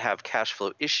wouldn't have cash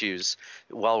flow issues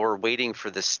while we're waiting for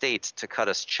the state to cut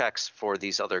us checks for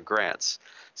these other grants.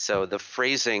 So the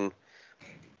phrasing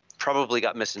probably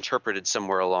got misinterpreted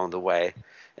somewhere along the way,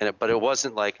 but it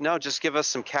wasn't like, no, just give us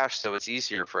some cash so it's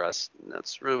easier for us.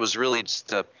 It was really just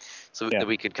that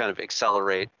we could kind of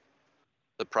accelerate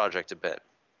the project a bit.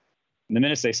 In the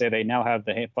minutes, they say they now have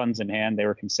the funds in hand. They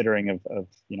were considering of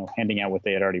handing out what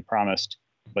they had already promised,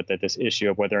 but that this issue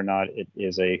of whether or not it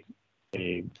is a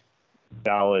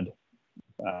valid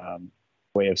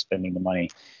way of spending the money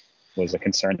was a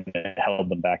concern that held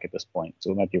them back at this point.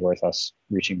 So it might be worth us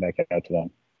reaching back out to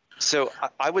them. So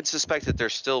I would suspect that they're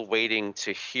still waiting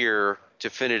to hear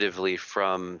definitively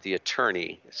from the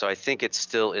attorney. So I think it's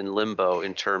still in limbo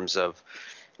in terms of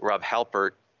Rob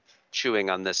Halpert chewing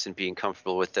on this and being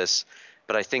comfortable with this.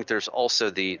 But I think there's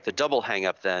also the double hang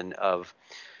up then of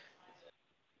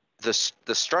the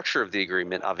structure of the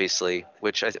agreement, obviously,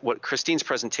 which what Christine's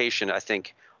presentation, I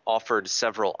think, offered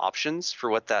several options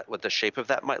for what the shape of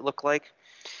that might look like.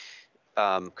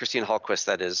 Christine Hallquist,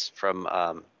 that is, from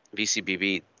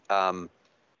VCBB.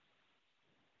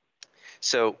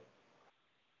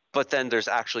 But then there's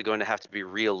actually going to have to be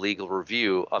real legal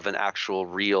review of an actual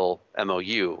real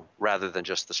MOU rather than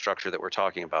just the structure that we're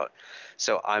talking about.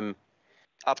 So I'm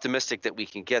optimistic that we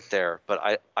can get there,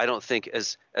 but I don't think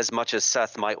as much as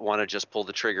Seth might want to just pull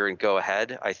the trigger and go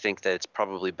ahead, I think that it's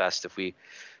probably best if we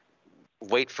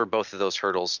wait for both of those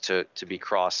hurdles to be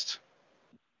crossed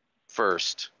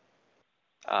first.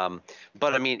 But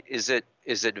I mean, is it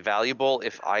valuable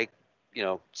if I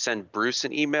send Bruce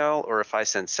an email, or if I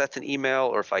send Seth an email,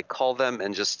 or if I call them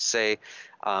and just say,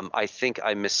 I think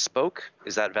I misspoke?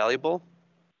 Is that valuable?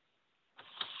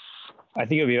 I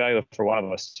think it would be valuable for one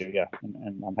of us too, yeah,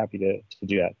 and I'm happy to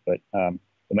do that. But it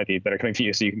might be better coming from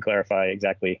you so you can clarify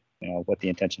exactly what the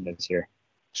intention is here.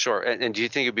 Sure. And do you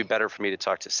think it'd be better for me to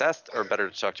talk to Seth or better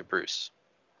to talk to Bruce?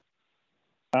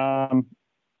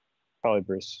 Probably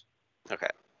Bruce. Okay.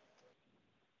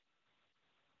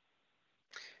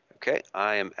 Okay,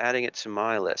 I am adding it to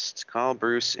my list. Call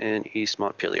Bruce in East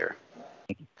Montpelier.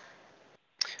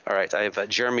 All right, I have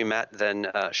Jeremy, Matt, then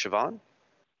Siobhan.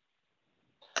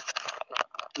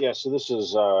 Yeah, so this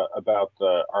is about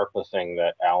the ARPA thing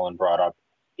that Alan brought up.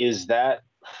 Is that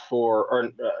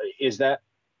is that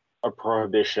a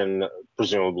prohibition,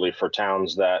 presumably for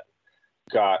towns that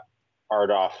got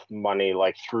RDOF money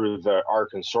like through the R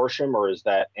consortium, or is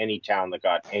that any town that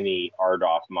got any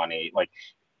RDOF money? Like,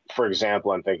 for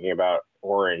example, I'm thinking about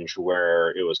Orange,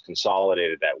 where it was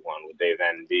consolidated at one. Would they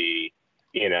then be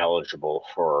ineligible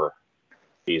for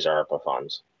these ARPA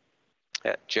funds?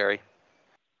 Yeah, Jerry.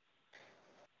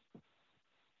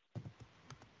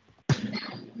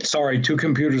 Sorry, two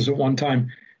computers at one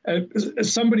time.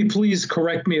 Somebody please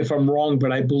correct me if I'm wrong,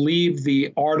 but I believe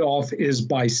the RDOF is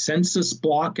by census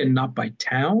block and not by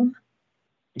town.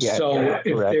 Yeah, so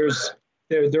if correct.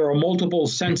 there are multiple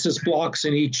census blocks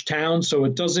in each town, so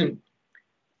it doesn't.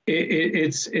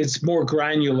 It's more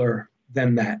granular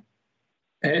than that.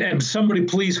 And somebody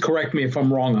please correct me if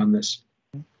I'm wrong on this.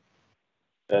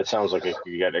 That sounds like it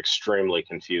could get extremely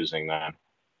confusing then.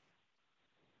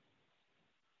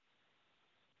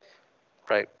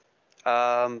 Right.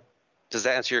 Does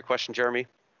that answer your question, Jeremy?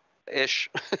 Ish.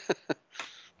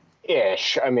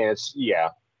 Ish. I mean, it's, yeah.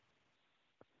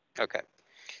 Okay.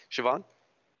 Siobhan?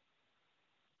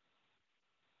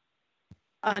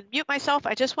 Unmute myself.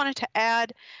 I just wanted to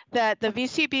add that the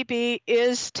VCBB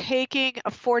is taking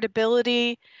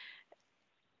affordability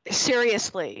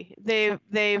seriously.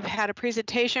 They've had a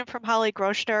presentation from Holly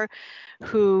Groschner,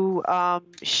 who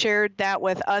shared that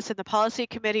with us in the policy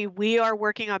committee. We are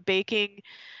working on baking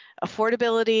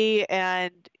affordability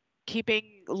and keeping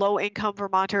low-income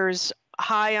Vermonters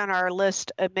high on our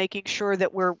list of making sure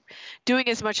that we're doing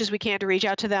as much as we can to reach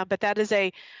out to them. But that is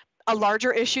a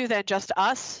larger issue than just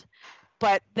us.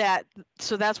 But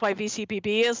so that's why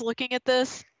VCBB is looking at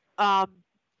this.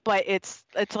 But it's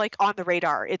like on the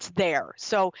radar. It's there.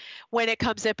 So when it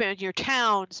comes up in your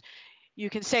towns, you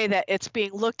can say that it's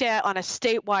being looked at on a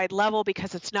statewide level,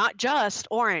 because it's not just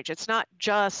Orange. It's not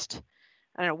just,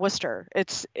 I don't know, Worcester.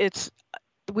 It's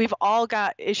we've all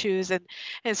got issues, and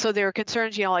so there are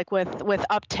concerns, like with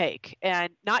uptake,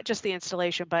 and not just the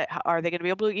installation, but are they going to be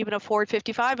able to even afford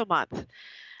 $55 a month,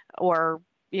 or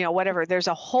whatever. There's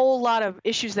a whole lot of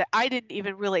issues that I didn't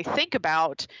even really think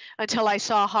about until I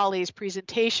saw Holly's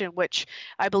presentation, which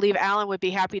I believe Alan would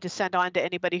be happy to send on to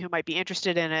anybody who might be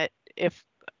interested in it if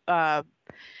they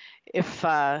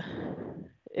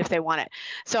want it.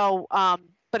 So,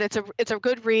 but it's a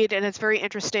good read, and it's very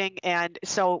interesting, and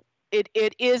so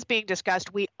it is being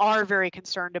discussed. We are very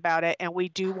concerned about it, and we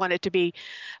do want it to be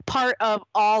part of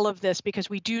all of this, because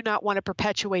we do not want to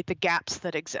perpetuate the gaps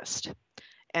that exist.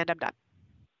 And I'm done.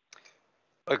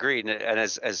 Agreed. And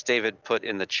as David put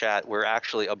in the chat, we're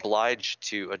actually obliged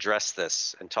to address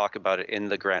this and talk about it in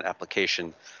the grant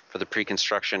application for the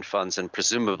pre-construction funds, and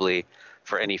presumably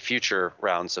for any future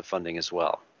rounds of funding as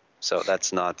well. So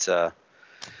that's not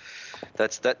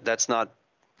that's not,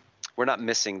 we're not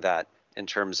missing that in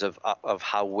terms of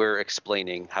how we're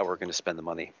explaining how we're going to spend the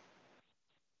money.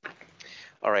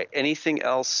 All right. Anything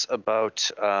else about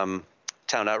town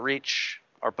outreach,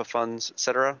 ARPA funds, et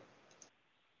cetera?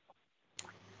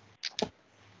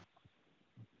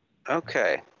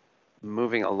 Okay,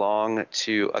 moving along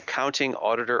to accounting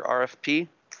auditor RFP.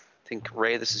 I think,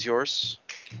 Ray, this is yours.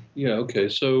 Yeah, okay.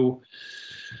 So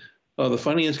the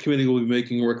Finance Committee will be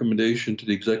making a recommendation to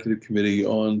the Executive Committee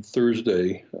on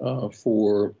Thursday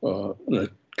for an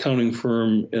accounting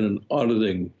firm and an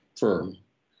auditing firm,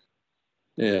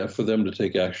 for them to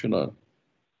take action on.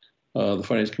 The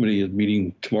Finance Committee is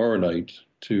meeting tomorrow night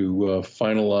to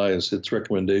finalize its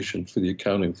recommendation for the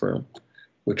accounting firm,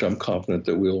 which I'm confident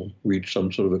that we'll reach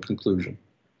some sort of a conclusion.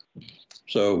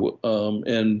 So,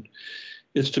 and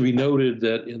it's to be noted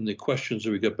that in the questions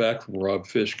that we got back from Rob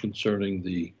Fish concerning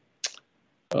the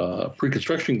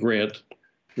pre-construction grant,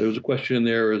 there was a question in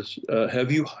there is,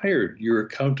 have you hired your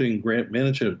accounting grant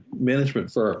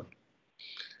management firm?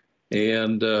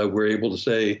 And we're able to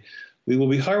say, we will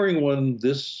be hiring one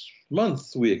this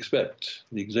month, we expect.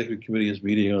 The Executive Committee is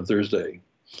meeting on Thursday.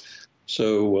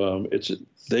 So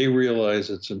they realize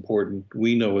it's important.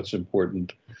 We know it's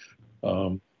important.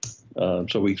 So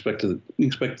we expect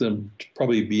them to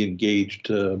probably be engaged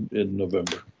in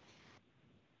November.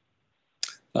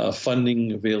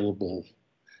 Funding available.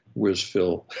 Where's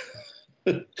Phil?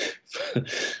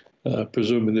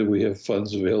 Presuming that we have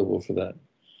funds available for that.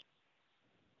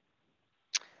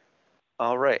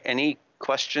 All right. Any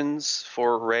questions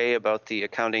for Ray about the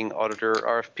accounting auditor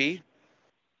RFP?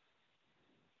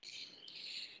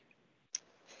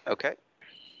 Okay.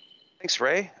 Thanks,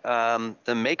 Ray.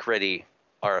 The Make Ready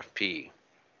RFP.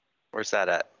 Where's that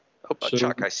at? Oh, So,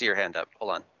 Chuck, I see your hand up.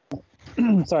 Hold on.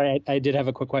 Sorry, I did have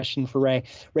a quick question for Ray.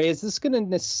 Ray, is this going to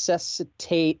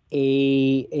necessitate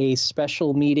a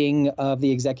special meeting of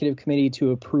the executive committee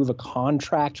to approve a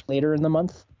contract later in the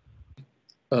month?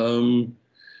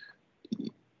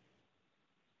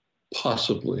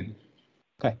 Possibly.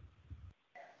 Okay.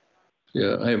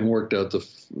 Yeah, I haven't worked out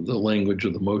the language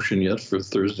of the motion yet for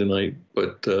Thursday night,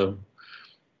 but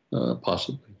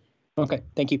possibly. Okay,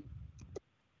 thank you.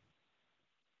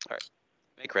 All right,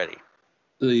 make ready.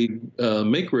 The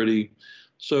make ready.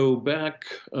 So back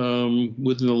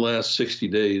within the last 60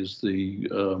 days,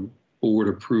 the board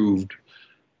approved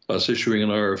us issuing an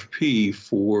RFP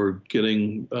for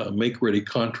getting make ready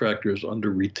contractors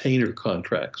under retainer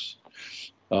contracts.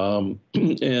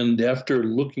 And after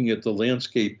looking at the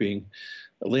landscape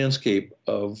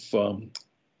of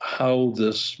how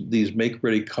these make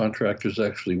ready contractors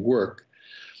actually work,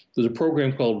 there's a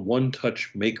program called One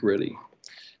Touch Make Ready.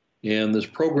 And this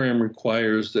program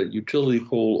requires that utility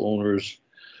pole owners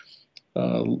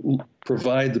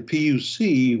provide the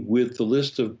PUC with the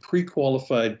list of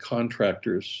pre-qualified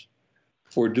contractors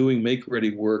for doing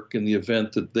make-ready work in the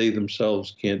event that they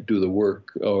themselves can't do the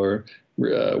work or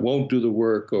won't do the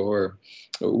work or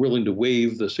are willing to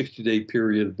waive the 60-day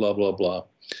period, blah, blah, blah,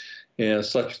 and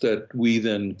such that we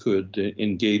then could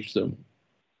engage them.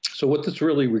 So what this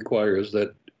really requires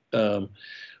that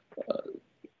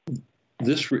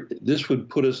this would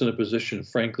put us in a position,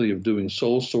 frankly, of doing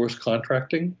sole source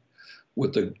contracting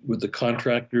with the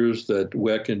contractors that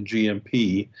WEC and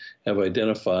GMP have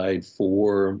identified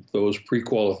for those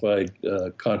pre-qualified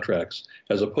contracts,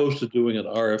 as opposed to doing an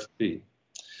RFP.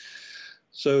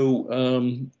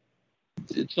 So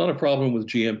it's not a problem with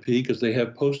GMP because they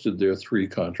have posted their 3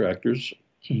 contractors.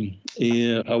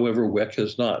 And, however, WEC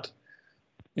has not.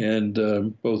 And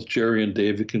both Jerry and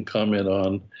David can comment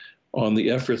on the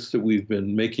efforts that we've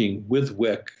been making with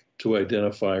WEC to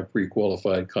identify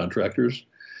pre-qualified contractors.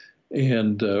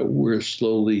 And we're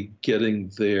slowly getting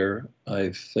there, I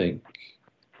think.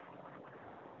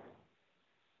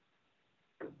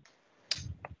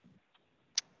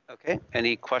 Okay,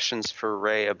 any questions for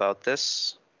Ray about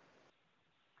this?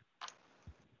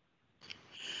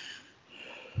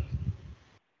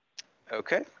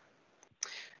 Okay,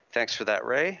 thanks for that,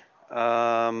 Ray.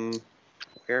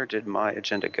 Where did my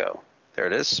agenda go? There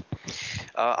it is.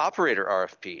 Operator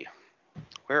RFP.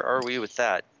 Where are we with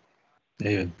that?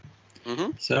 David.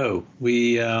 Mm-hmm. So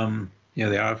we, the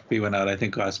RFP went out, I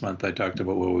think last month I talked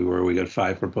about where we were. We got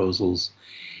 5 proposals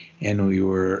and we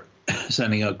were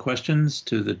sending out questions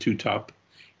to the 2 top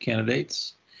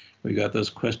candidates. We got those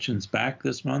questions back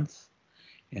this month.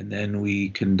 And then we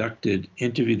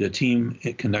the team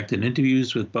conducted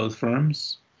interviews with both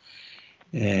firms.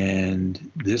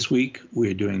 And this week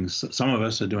we're doing, some of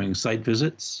us are doing site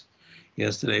visits.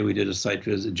 Yesterday we did a site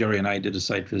visit, Jerry and I did a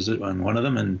site visit on one of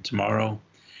them, and tomorrow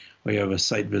we have a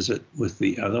site visit with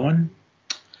the other one.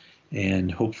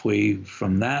 And hopefully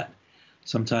from that,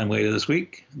 sometime later this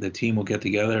week, the team will get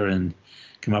together and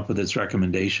come up with its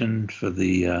recommendation for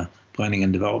the Planning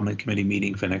and Development Committee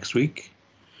meeting for next week.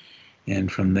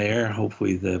 And from there,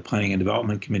 hopefully the Planning and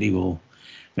Development Committee will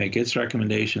make its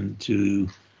recommendation to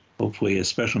hopefully a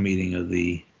special meeting of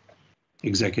the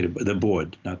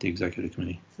board, not the executive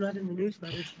committee. It's not in the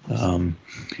newsletters.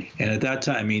 And at that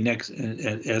time,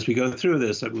 as we go through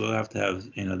this, we'll have to have,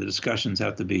 the discussions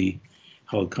have to be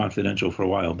held confidential for a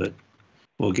while, but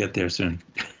we'll get there soon.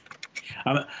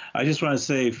 I just want to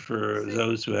say for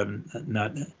those who have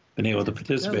not been able to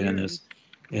participate in this,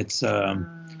 it's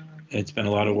been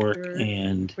a lot of work,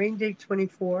 and rain date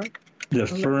 24. The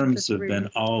firms have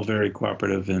been all very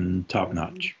cooperative and top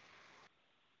notch.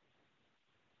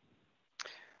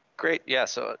 Great. Yeah.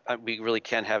 So we really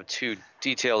can't have too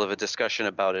detailed of a discussion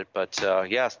about it, but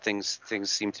yeah, things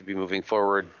seem to be moving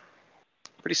forward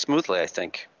pretty smoothly. I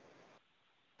think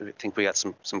we got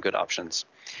some good options.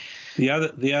 The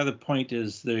other point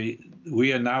is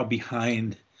we are now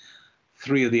behind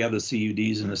 3 of the other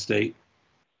CUDs in the state.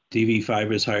 DV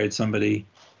Fiber has hired somebody,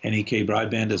 NEK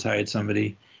Broadband has hired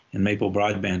somebody, and Maple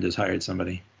Broadband has hired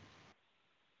somebody.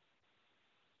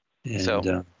 And,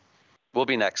 so we'll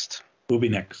be next. We'll be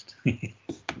next.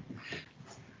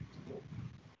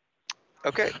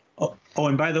 Okay. Oh,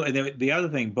 and by the way, the other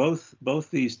thing,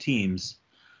 both these teams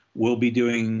will be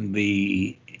doing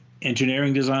the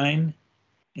engineering design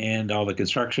and all the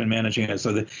construction managing it.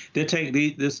 So they take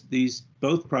these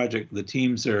both projects. The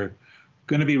teams are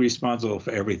going to be responsible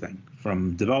for everything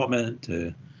from development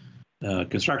to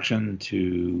construction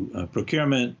to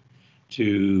procurement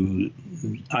to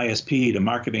ISP to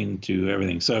marketing to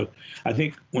everything. So I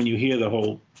think when you hear the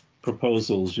whole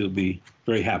proposals, you'll be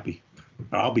very happy.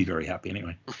 I'll be very happy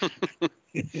anyway.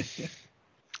 I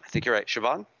think you're right.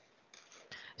 Siobhan?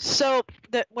 So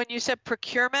that when you said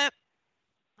procurement,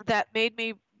 that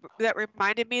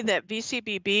reminded me that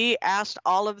VCBB asked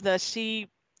all of the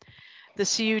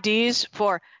CUDs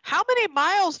for how many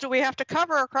miles do we have to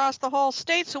cover across the whole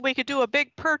state so we could do a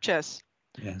big purchase.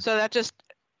 Yeah. So that just,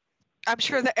 I'm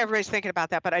sure that everybody's thinking about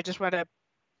that, but I just want to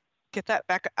get that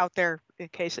back out there in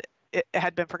case it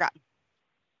had been forgotten.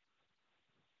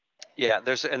 Yeah,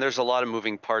 there's a lot of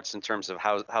moving parts in terms of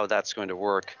how that's going to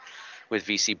work with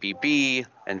VCBB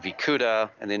and VCUDA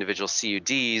and the individual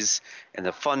CUDs and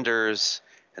the funders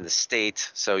and the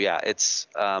state. So yeah, it's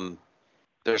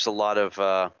there's a lot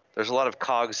of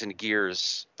cogs and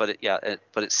gears, but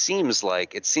it seems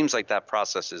like that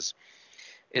process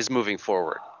is moving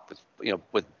forward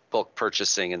with bulk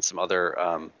purchasing and some other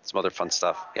fun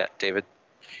stuff. Yeah, David.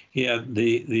 Yeah,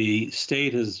 the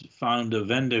state has found a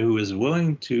vendor who is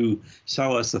willing to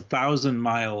sell us 1,000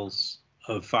 miles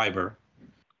of fiber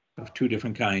of 2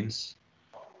 different kinds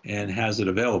and has it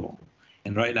available.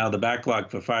 And right now the backlog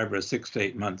for fiber is 6 to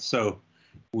 8 months. So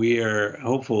we are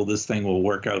hopeful this thing will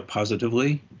work out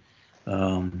positively.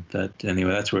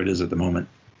 Anyway, that's where it is at the moment.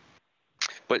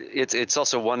 But it's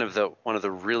also one of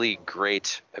the really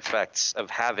great effects of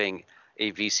having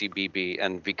a VCBB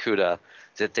and VCUDA,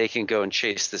 that they can go and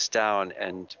chase this down,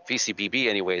 and VCBB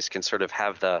anyways can sort of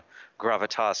have the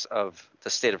gravitas of the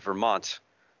state of Vermont,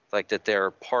 like that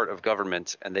they're part of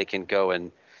government and they can go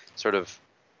and sort of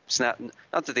snap,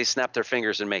 not that they snap their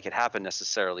fingers and make it happen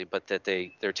necessarily, but that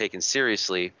they're taken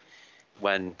seriously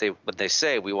when they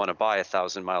say we want to buy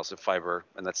 1,000 miles of fiber,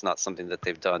 and that's not something that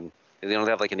they've done. They don't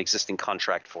have like an existing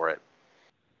contract for it.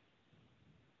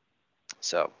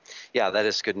 So yeah, that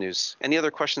is good news. Any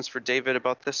other questions for David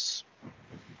about this?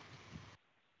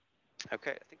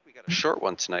 Okay, I think we got a short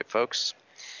one tonight, folks.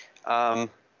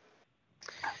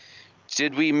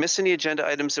 Did we miss any agenda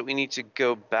items that we need to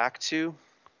go back to?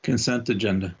 Consent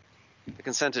agenda. The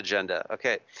consent agenda.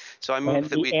 Okay, so I move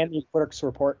that we and the clerk's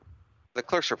report. The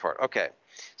clerk's report. Okay,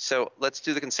 so let's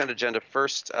do the consent agenda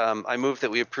first. I move that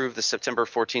we approve the September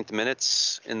 14th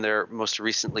minutes in their most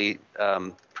recently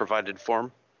provided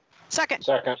form. Second.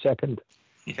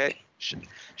 Okay,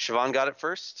 Siobhan got it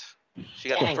first. She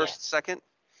got the first, second.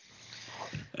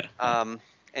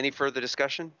 Any further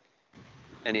discussion?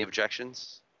 Any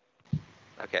objections?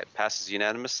 Okay, passes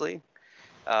unanimously.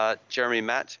 Jeremy,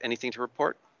 Matt, anything to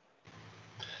report?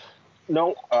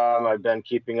 No, I've been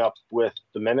keeping up with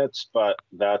the minutes, but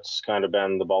that's kind of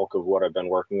been the bulk of what I've been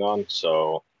working on.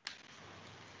 So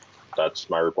that's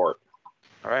my report.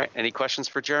 All right. Any questions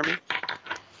for Jeremy?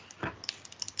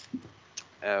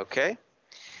 Okay.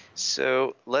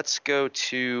 So let's go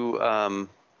to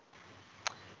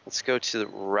the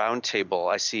round table.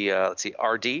 I see. Let's see.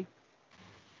 RD.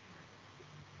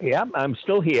 Yeah, I'm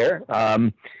still here.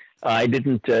 I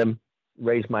didn't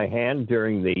raise my hand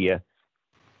during the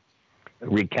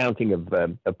recounting of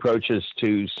approaches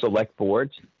to select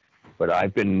boards, but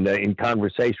I've been in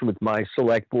conversation with my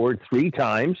select board 3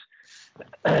 times.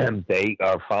 They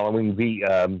are following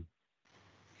the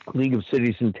League of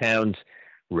Cities and Towns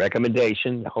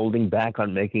recommendation, holding back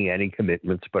on making any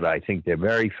commitments, but I think they're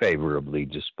very favorably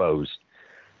disposed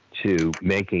to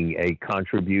making a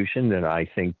contribution, and I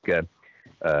think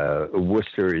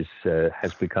Worcester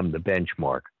has become the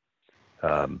benchmark.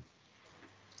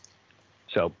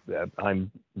 So I'm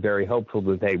very hopeful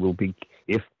that they will be,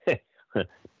 if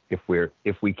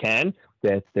we can,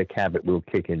 that the cabinet will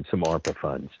kick in some ARPA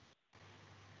funds.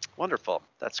 Wonderful.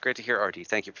 That's great to hear, RD.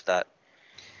 Thank you for that.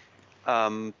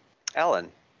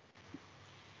 Alan.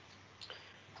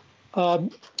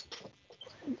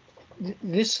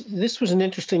 This was an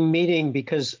interesting meeting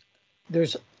because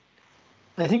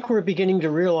I think we're beginning to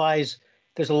realize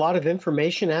there's a lot of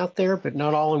information out there, but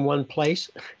not all in one place.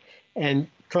 And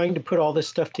trying to put all this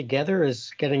stuff together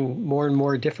is getting more and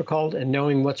more difficult, and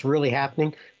knowing what's really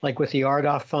happening, like with the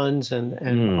RDOF funds and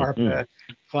ARPA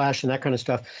Flash and that kind of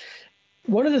stuff.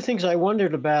 One of the things I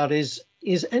wondered about is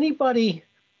anybody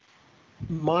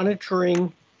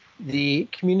monitoring the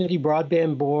Community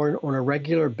Broadband Board on a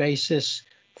regular basis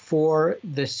for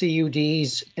the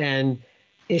CUDs and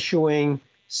issuing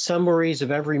summaries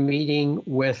of every meeting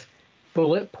with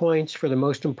bullet points for the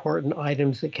most important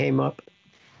items that came up?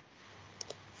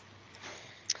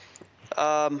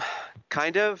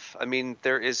 Kind of. I mean,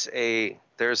 there's a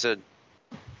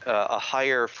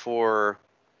hire for,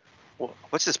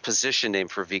 what's his position name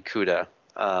for VCUDA?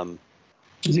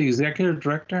 Is he executive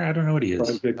director? I don't know what he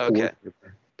is.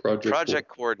 Project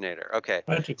coordinator. Okay.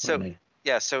 Project coordinator.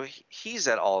 Yeah, so he's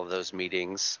at all of those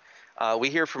meetings. We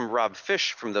hear from Rob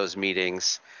Fish from those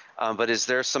meetings. But is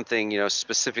there something,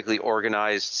 specifically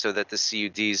organized so that the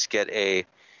CUDs get a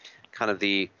kind of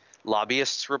the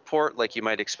lobbyists report, like you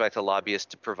might expect a lobbyist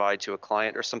to provide to a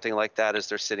client or something like that as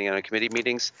they're sitting on committee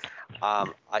meetings?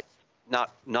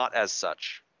 Not as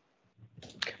such.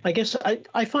 I guess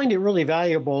I find it really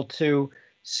valuable to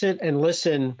sit and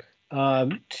listen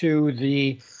to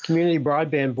the community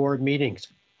broadband board meetings.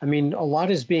 I mean, a lot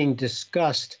is being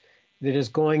discussed that is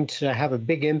going to have a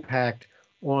big impact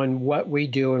on what we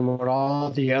do and what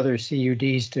all the other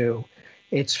CUDs do.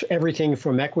 It's everything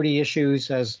from equity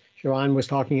issues, as Joanne was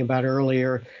talking about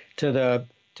earlier, to the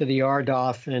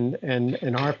RDOF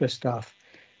and ARPA stuff.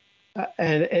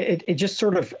 And it just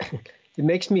sort of, it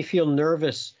makes me feel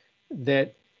nervous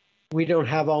that we don't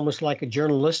have almost like a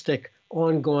journalistic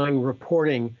ongoing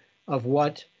reporting of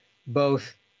what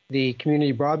both the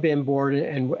Community Broadband Board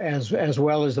and as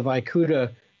well as the VICUDA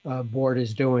board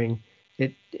is doing.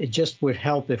 It just would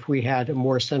help if we had a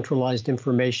more centralized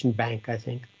information bank, I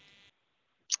think.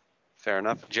 Fair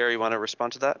enough. Jerry, you want to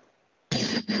respond to that?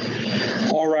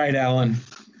 All right, Alan.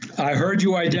 I heard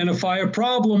you identify a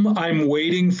problem. I'm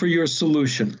waiting for your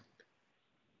solution.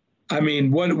 I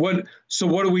mean, so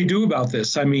what do we do about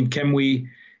this? I mean, can we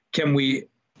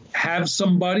have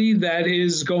somebody that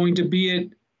is going to be at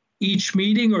each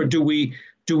meeting, or do we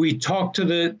talk to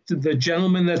the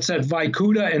gentleman that's at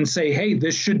VICUDA and say, hey,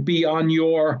 this should be on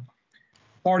your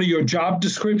part of your job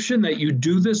description that you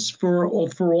do this for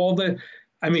all the,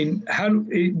 I mean,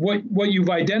 what you've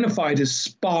identified is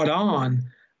spot on.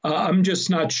 I'm just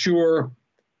not sure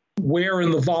where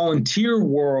in the volunteer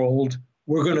world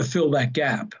we're going to fill that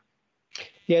gap.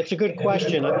 Yeah, it's a good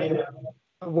question. I mean,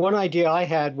 one idea I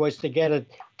had was to get a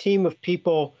team of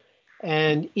people,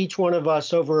 and each one of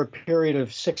us over a period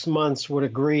of 6 months would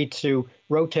agree to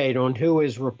rotate on who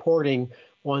is reporting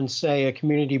on, say, a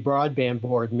community broadband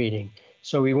board meeting.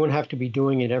 So we wouldn't have to be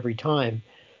doing it every time.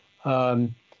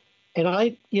 And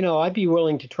I'd be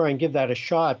willing to try and give that a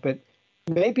shot, but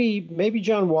maybe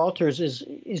John Walters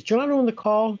is John on the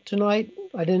call tonight?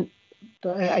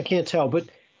 I can't tell, but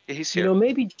he's here.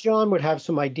 Maybe John would have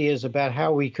some ideas about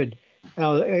how we could.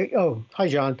 Hi,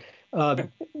 John.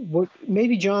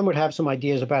 Maybe John would have some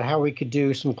ideas about how we could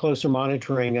do some closer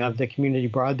monitoring of the community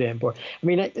broadband board. I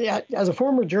mean, as a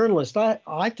former journalist, I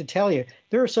have to tell you,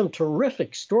 there are some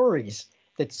terrific stories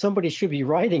that somebody should be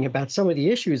writing about some of the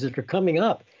issues that are coming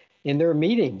up in their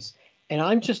meetings. And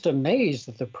I'm just amazed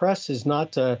that the press is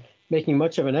not making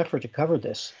much of an effort to cover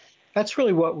this. That's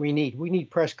really what we need. We need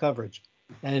press coverage.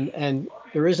 And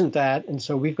there isn't that. And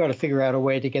so we've got to figure out a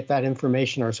way to get that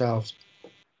information ourselves.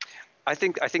 I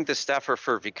think the staffer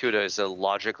for VICUDA is a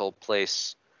logical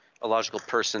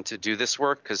person to do this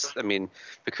work, because I mean,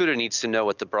 VICUDA needs to know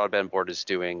what the broadband board is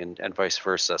doing and vice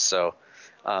versa. So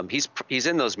he's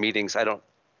in those meetings. I don't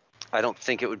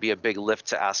think it would be a big lift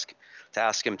to ask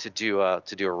him to do a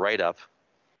write-up,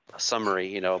 a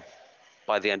summary,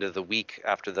 by the end of the week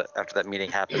after that meeting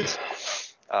happens.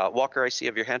 Walker, I see you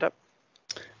have your hand up.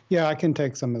 Yeah, I can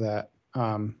take some of that.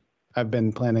 I've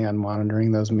been planning on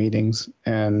monitoring those meetings,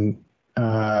 and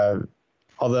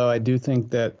although I do think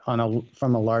that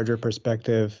from a larger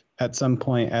perspective, at some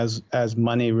point as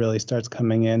money really starts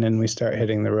coming in and we start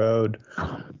hitting the road,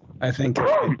 I think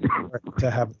to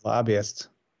have a lobbyist,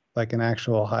 like an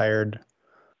actual hired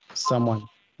someone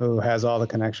who has all the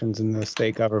connections in the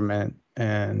state government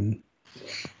and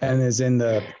is in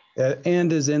the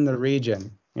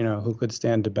region, who could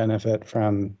stand to benefit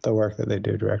from the work that they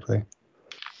do directly.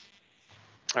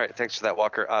 All right, thanks for that,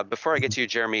 Walker. Before I get to you,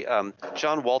 Jeremy,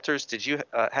 John Walters, did you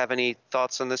have any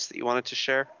thoughts on this that you wanted to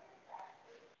share?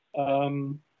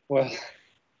 Well,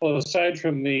 aside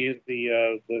from the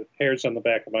hairs on the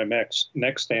back of my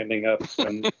neck standing up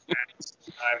when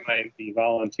I might be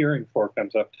volunteering for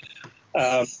comes up,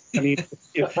 I mean,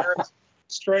 it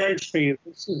strikes me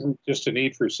this isn't just a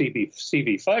need for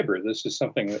CV fiber. This is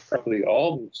something that probably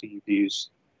all the CUDs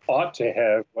ought to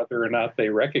have, whether or not they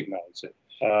recognize it.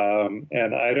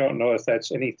 And I don't know if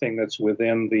that's anything that's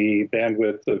within the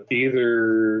bandwidth of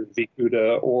either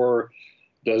VICUDA, or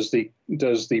does the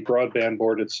broadband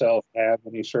board itself have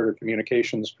any sort of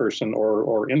communications person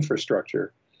or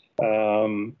infrastructure?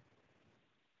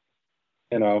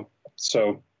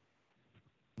 So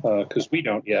because we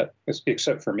don't yet,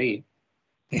 except for me.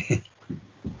 All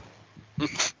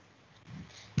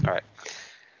right.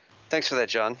 Thanks for that,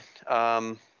 John.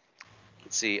 Let's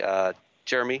see,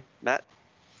 Jeremy, Matt?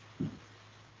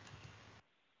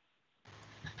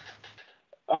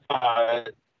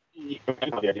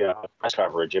 The idea of press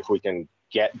coverage, if we can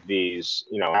get these,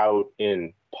 out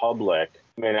in public.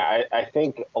 I mean, I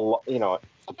think a lot,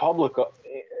 the public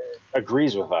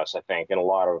agrees with us. I think in a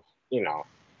lot of,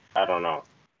 I don't know.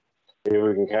 Maybe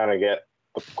we can kind of get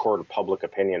the court of public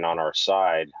opinion on our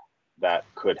side. That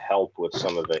could help with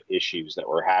some of the issues that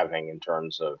we're having in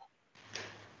terms of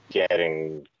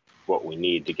getting what we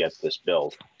need to get this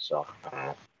built. So,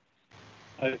 I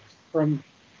don't know. From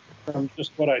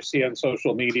just what I see on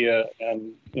social media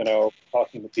and,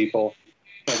 talking to people,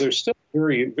 there's still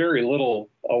very, very little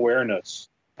awareness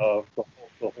of the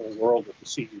whole world of the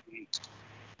CUVs.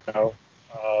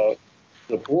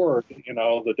 The board,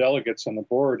 the delegates on the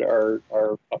board are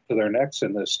up to their necks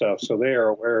in this stuff, so they are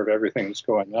aware of everything that's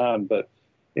going on. But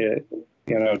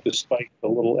despite the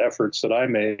little efforts that I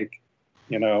make,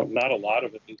 not a lot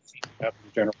of it is seen out in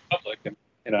the general public, and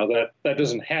that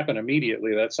doesn't happen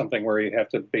immediately. That's something where you have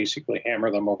to basically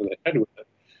hammer them over the head with it.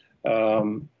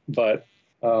 But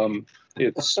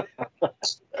it's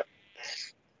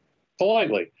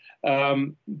politely,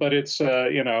 but it's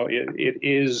it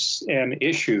is an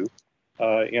issue.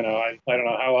 I don't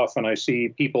know how often I see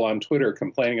people on Twitter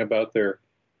complaining about their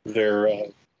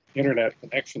internet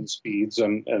connection speeds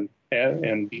and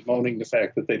bemoaning the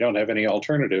fact that they don't have any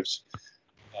alternatives.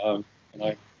 And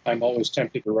I'm always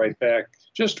tempted to write back,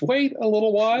 just wait a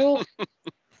little while.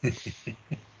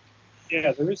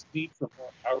 Yeah, there is need for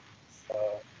more outreach,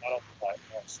 not only by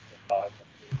us, but by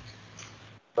the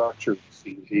structure of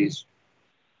CVs.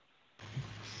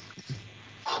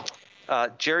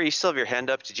 Jerry, you still have your hand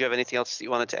up. Did you have anything else that you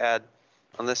wanted to add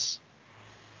on this?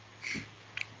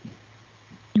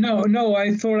 No,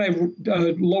 I thought I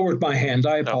lowered my hand.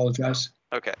 I apologize.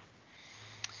 Oh, okay.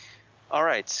 All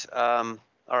right.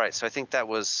 So I think that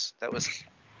was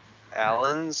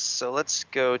Alan's. So let's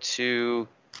go to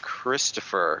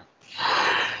Christopher.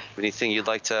 Anything you'd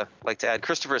like to add?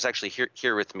 Christopher is actually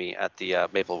here with me at the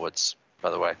Maple Woods,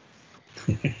 by the way.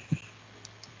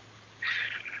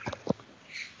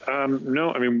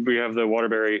 No, I mean, we have the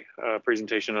Waterbury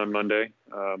presentation on Monday.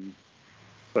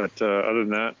 But other than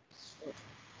that,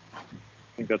 I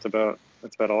think that's about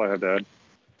all I have to add.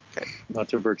 Okay. Not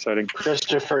super exciting.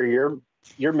 Christopher,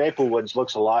 your Maple Woods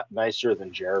looks a lot nicer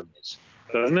than Jeremy's.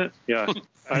 Doesn't it? Yeah.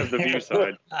 I have the view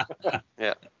side.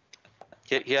 Yeah.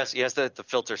 He has the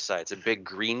filter side. It's a big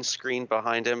green screen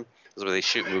behind him. This is where they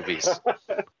shoot movies.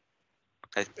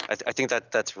 I think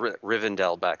that's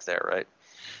Rivendell back there, right?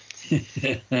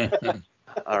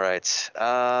 All right.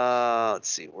 Let's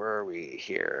see. Where are we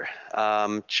here?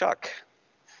 Chuck.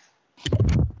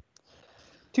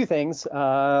 Two things.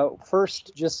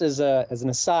 First, just as an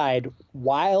aside,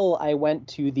 while I went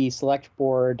to the select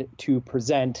board to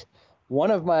present,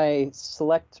 one of my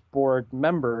select board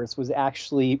members was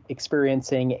actually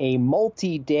experiencing a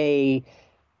multi-day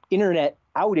internet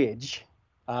outage.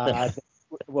 That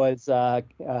was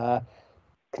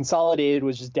Consolidated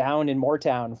was just down in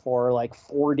Moortown for like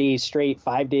 4 days straight,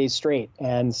 5 days straight,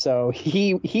 and so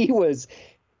he was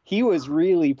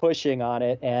really pushing on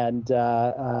it, and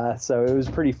so it was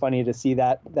pretty funny to see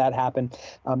that happen.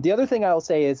 The other thing I will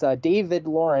say is David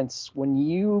Lawrence, when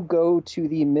you go to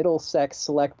the Middlesex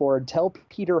Select Board, tell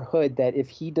Peter Hood that if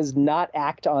he does not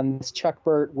act on this, Chuck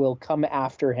Burt will come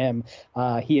after him.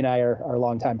 He and I are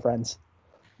longtime friends.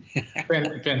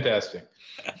 Fantastic.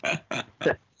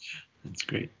 That's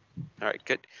great. All right,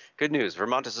 good news.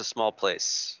 Vermont is a small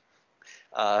place.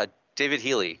 David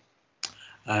Healy.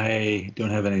 I don't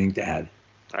have anything to add.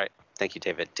 All right, thank you,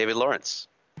 David. David Lawrence.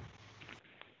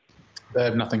 I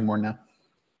have nothing more now.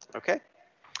 Okay.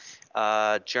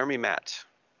 Jeremy Matt.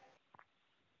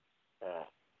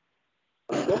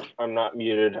 I'm not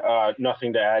muted.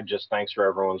 Nothing to add, just thanks for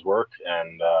everyone's work,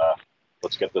 and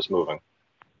let's get this moving.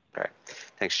 All right,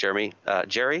 thanks, Jeremy.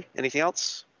 Jerry, anything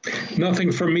else?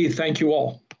 Nothing from me. Thank you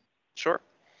all. Sure.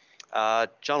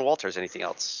 John Walters, anything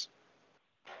else?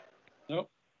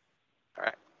 Nope. All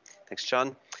right. Thanks,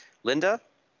 John. Linda?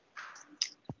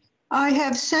 I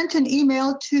have sent an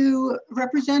email to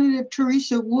Representative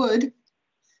Teresa Wood.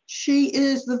 She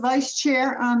is the vice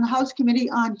chair on the House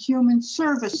Committee on Human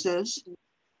Services,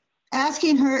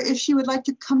 asking her if she would like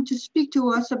to come to speak to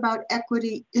us about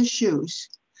equity issues.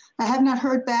 I have not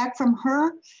heard back from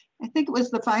her. I think it was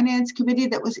the Finance Committee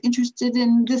that was interested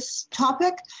in this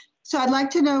topic. So I'd like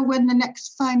to know when the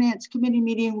next Finance Committee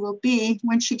meeting will be.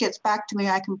 When she gets back to me,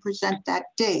 I can present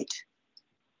that date.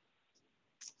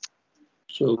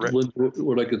 So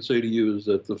what I could say to you is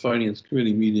that the Finance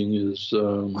Committee meeting is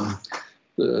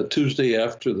the Tuesday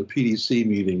after the PDC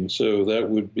meeting. So that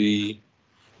would be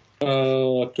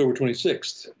October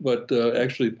 26th. But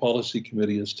actually, Policy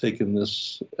Committee has taken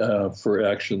this for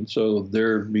action. So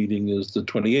their meeting is the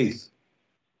 28th.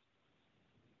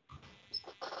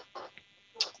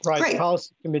 Right. Great.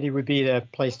 Policy Committee would be the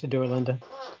place to do it, Linda.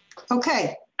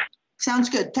 Okay. Sounds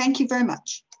good. Thank you very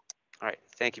much. All right.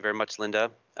 Thank you very much, Linda.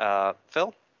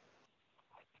 Phil?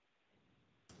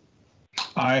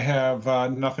 I have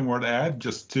nothing more to add.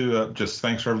 Just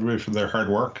thanks for everybody for their hard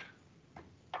work.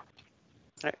 All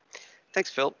right.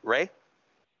 Thanks, Phil. Ray?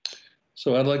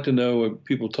 So I'd like to know,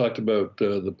 people talked about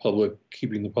the public,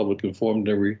 keeping the public informed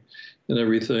and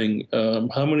everything.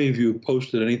 How many of you have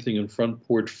posted anything in Front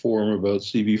Porch Forum about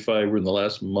CV Fiber in the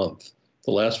last month,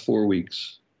 the last 4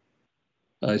 weeks?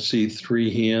 I see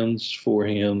 3 hands, 4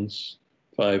 hands,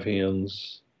 5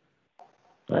 hands.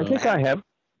 I think I have.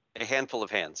 A handful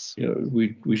of hands. You know,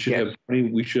 we should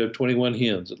have 21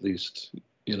 hands at least.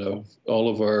 You know, all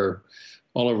of our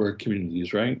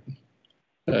communities, right?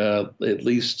 At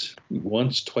least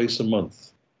once, twice a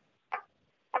month.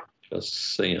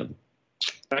 Just saying.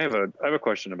 I have a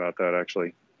question about that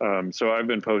actually. So I've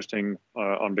been posting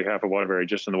on behalf of Waterbury,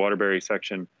 just in the Waterbury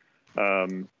section.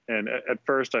 And at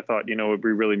first I thought, we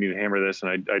really need to hammer this,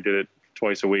 and I did it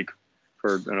twice a week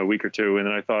for a week or two, and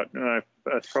then I thought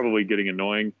that's probably getting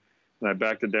annoying, and I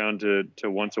backed it down to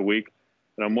once a week.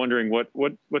 And I'm wondering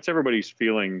what's everybody's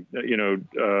feeling,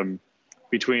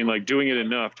 between like doing it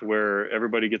enough to where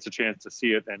everybody gets a chance to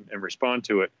see it and respond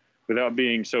to it without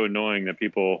being so annoying that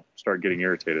people start getting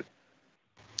irritated.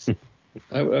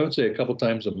 I would say a couple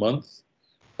times a month,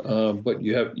 but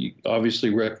you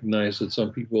obviously recognize that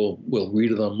some people will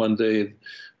read it on Monday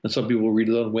and some people will read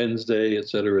it on Wednesday, et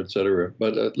cetera, et cetera.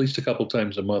 But at least a couple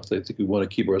times a month, I think we want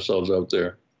to keep ourselves out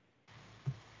there.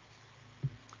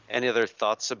 Any other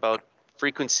thoughts about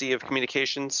frequency of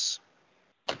communications?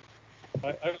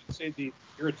 I would say the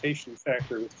irritation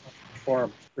factor with the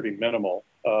forum is pretty minimal.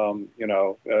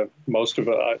 Most of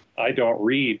it, I don't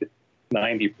read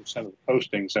 90% of the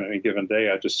postings on any given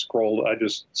day. I just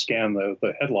scan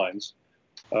the headlines.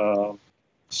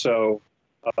 So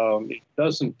it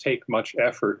doesn't take much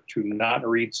effort to not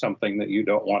read something that you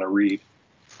don't want to read.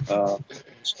 A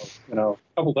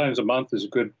couple times a month is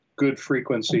a good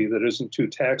frequency that isn't too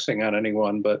taxing on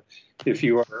anyone. But if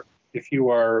you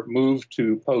are moved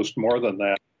to post more than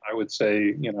that, I would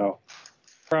say,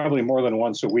 probably more than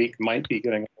once a week might be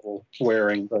getting a little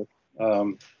wearing, but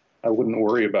I wouldn't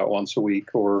worry about once a week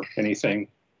or anything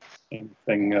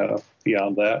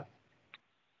beyond that.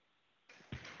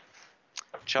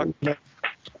 Chuck?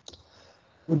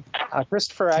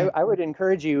 Christopher, I would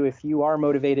encourage you, if you are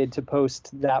motivated to post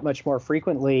that much more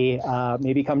frequently,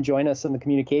 maybe come join us in the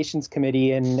communications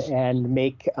committee and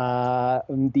make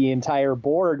the entire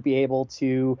board be able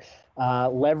to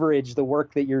leverage the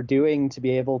work that you're doing to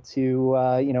be able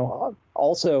to,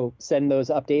 also send those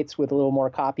updates with a little more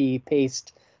copy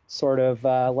paste sort of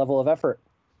level of effort.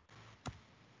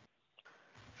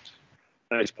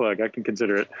 Nice plug. I can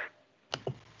consider it.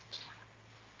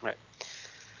 Right.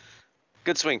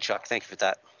 Good swing, Chuck. Thank you for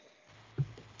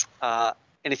that.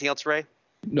 Anything else, Ray?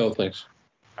 No, thanks.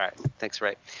 All right. Thanks,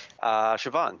 Ray.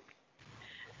 Siobhan?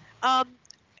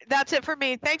 That's it for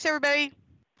me. Thanks, everybody.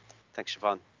 Thanks,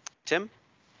 Siobhan. Tim?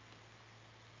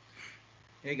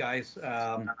 Hey, guys.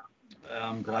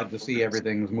 I'm glad to see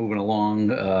everything's moving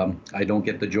along. I don't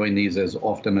get to join these as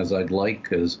often as I'd like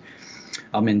because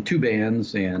I'm in 2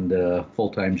 bands and a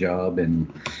full-time job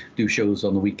and do shows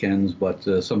on the weekends. But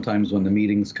sometimes when the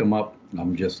meetings come up,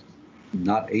 I'm just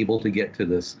not able to get to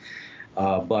this.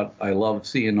 But I love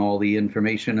seeing all the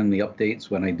information and the updates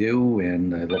when I do,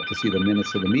 and I love to see the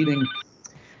minutes of the meeting.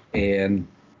 And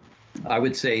I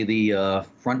would say the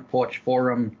Front Porch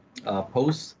Forum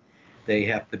posts, they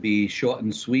have to be short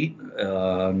and sweet,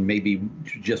 maybe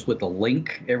just with a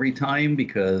link every time,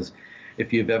 because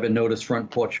if you've ever noticed Front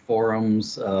Porch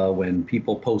Forums, when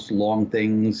people post long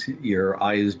things, your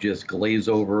eyes just glaze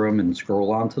over them and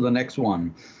scroll on to the next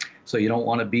one. So you don't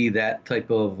want to be that type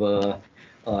of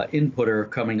inputter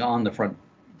coming on the Front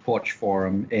Porch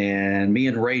Forum. And me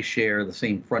and Ray share the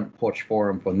same Front Porch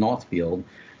Forum for Northfield.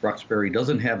 Roxbury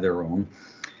doesn't have their own.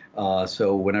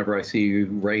 So whenever I see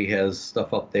Ray has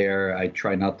stuff up there, I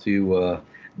try not to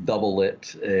double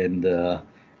it and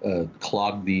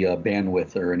clog the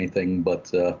bandwidth or anything.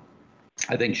 But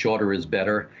I think shorter is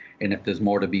better. And if there's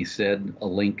more to be said, a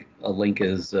link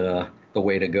is the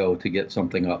way to go to get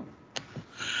something up.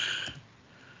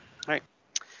 All right.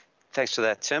 Thanks for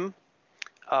that, Tim.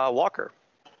 Walker?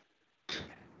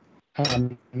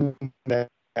 I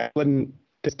wouldn't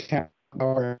discount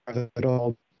our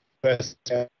little best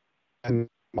in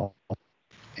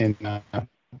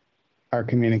our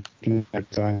communication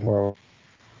design world.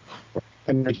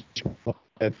 All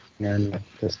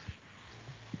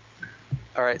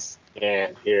right.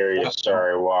 Can't hear you.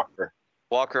 Sorry, Walker.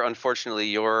 Walker, unfortunately,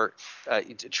 your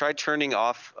try turning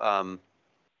off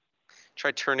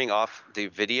the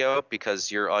video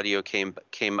because your audio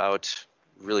came out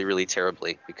really, really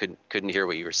terribly. We couldn't hear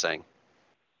what you were saying.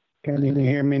 Can you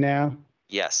hear me now?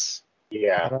 Yes.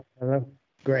 Yeah. Hello? Hello?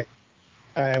 Great.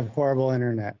 I have horrible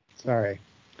internet. Sorry.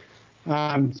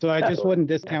 So I just wouldn't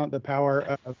discount the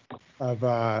power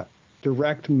of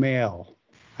direct mail.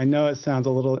 I know it sounds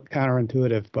a little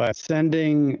counterintuitive, but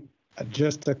sending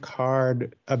just a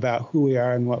card about who we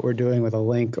are and what we're doing with a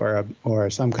link or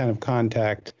some kind of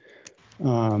contact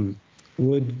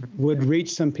would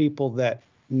reach some people that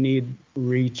need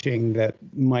reaching that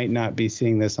might not be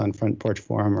seeing this on Front Porch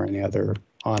Forum or any other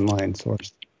online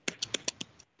source.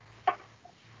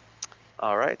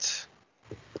 All right.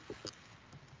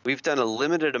 We've done a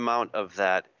limited amount of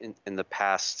that in the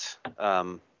past,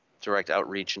 direct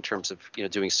outreach in terms of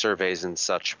doing surveys and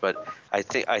such. But I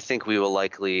think we will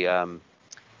likely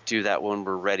do that when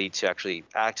we're ready to actually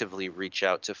actively reach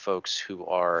out to folks who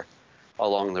are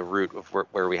along the route of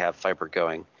where we have fiber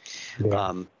going.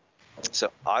 Yeah.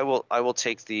 So I will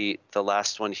take the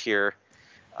last one here.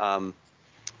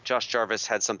 Josh Jarvis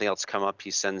had something else come up.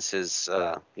 He sends his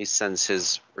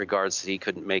regards that he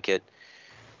couldn't make it.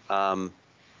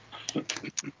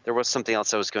 There was something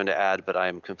else I was going to add, but I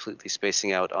am completely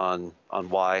spacing out on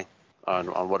what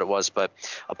it was. But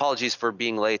apologies for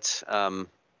being late. The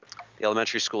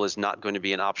elementary school is not going to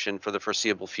be an option for the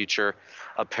foreseeable future.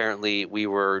 Apparently, we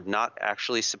were not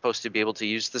actually supposed to be able to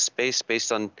use the space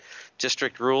based on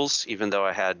district rules, even though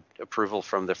I had approval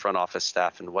from the front office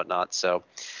staff and whatnot. So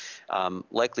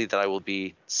likely that I will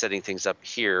be setting things up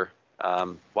here.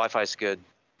 Wi-Fi is good,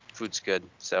 food's good,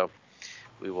 so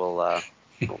we will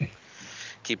we'll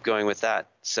keep going with that.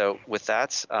 So with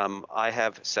that, I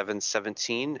have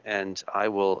 7:17, and I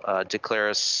will declare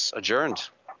us adjourned.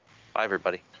 Bye,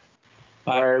 everybody.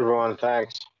 All right, everyone.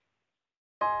 Thanks.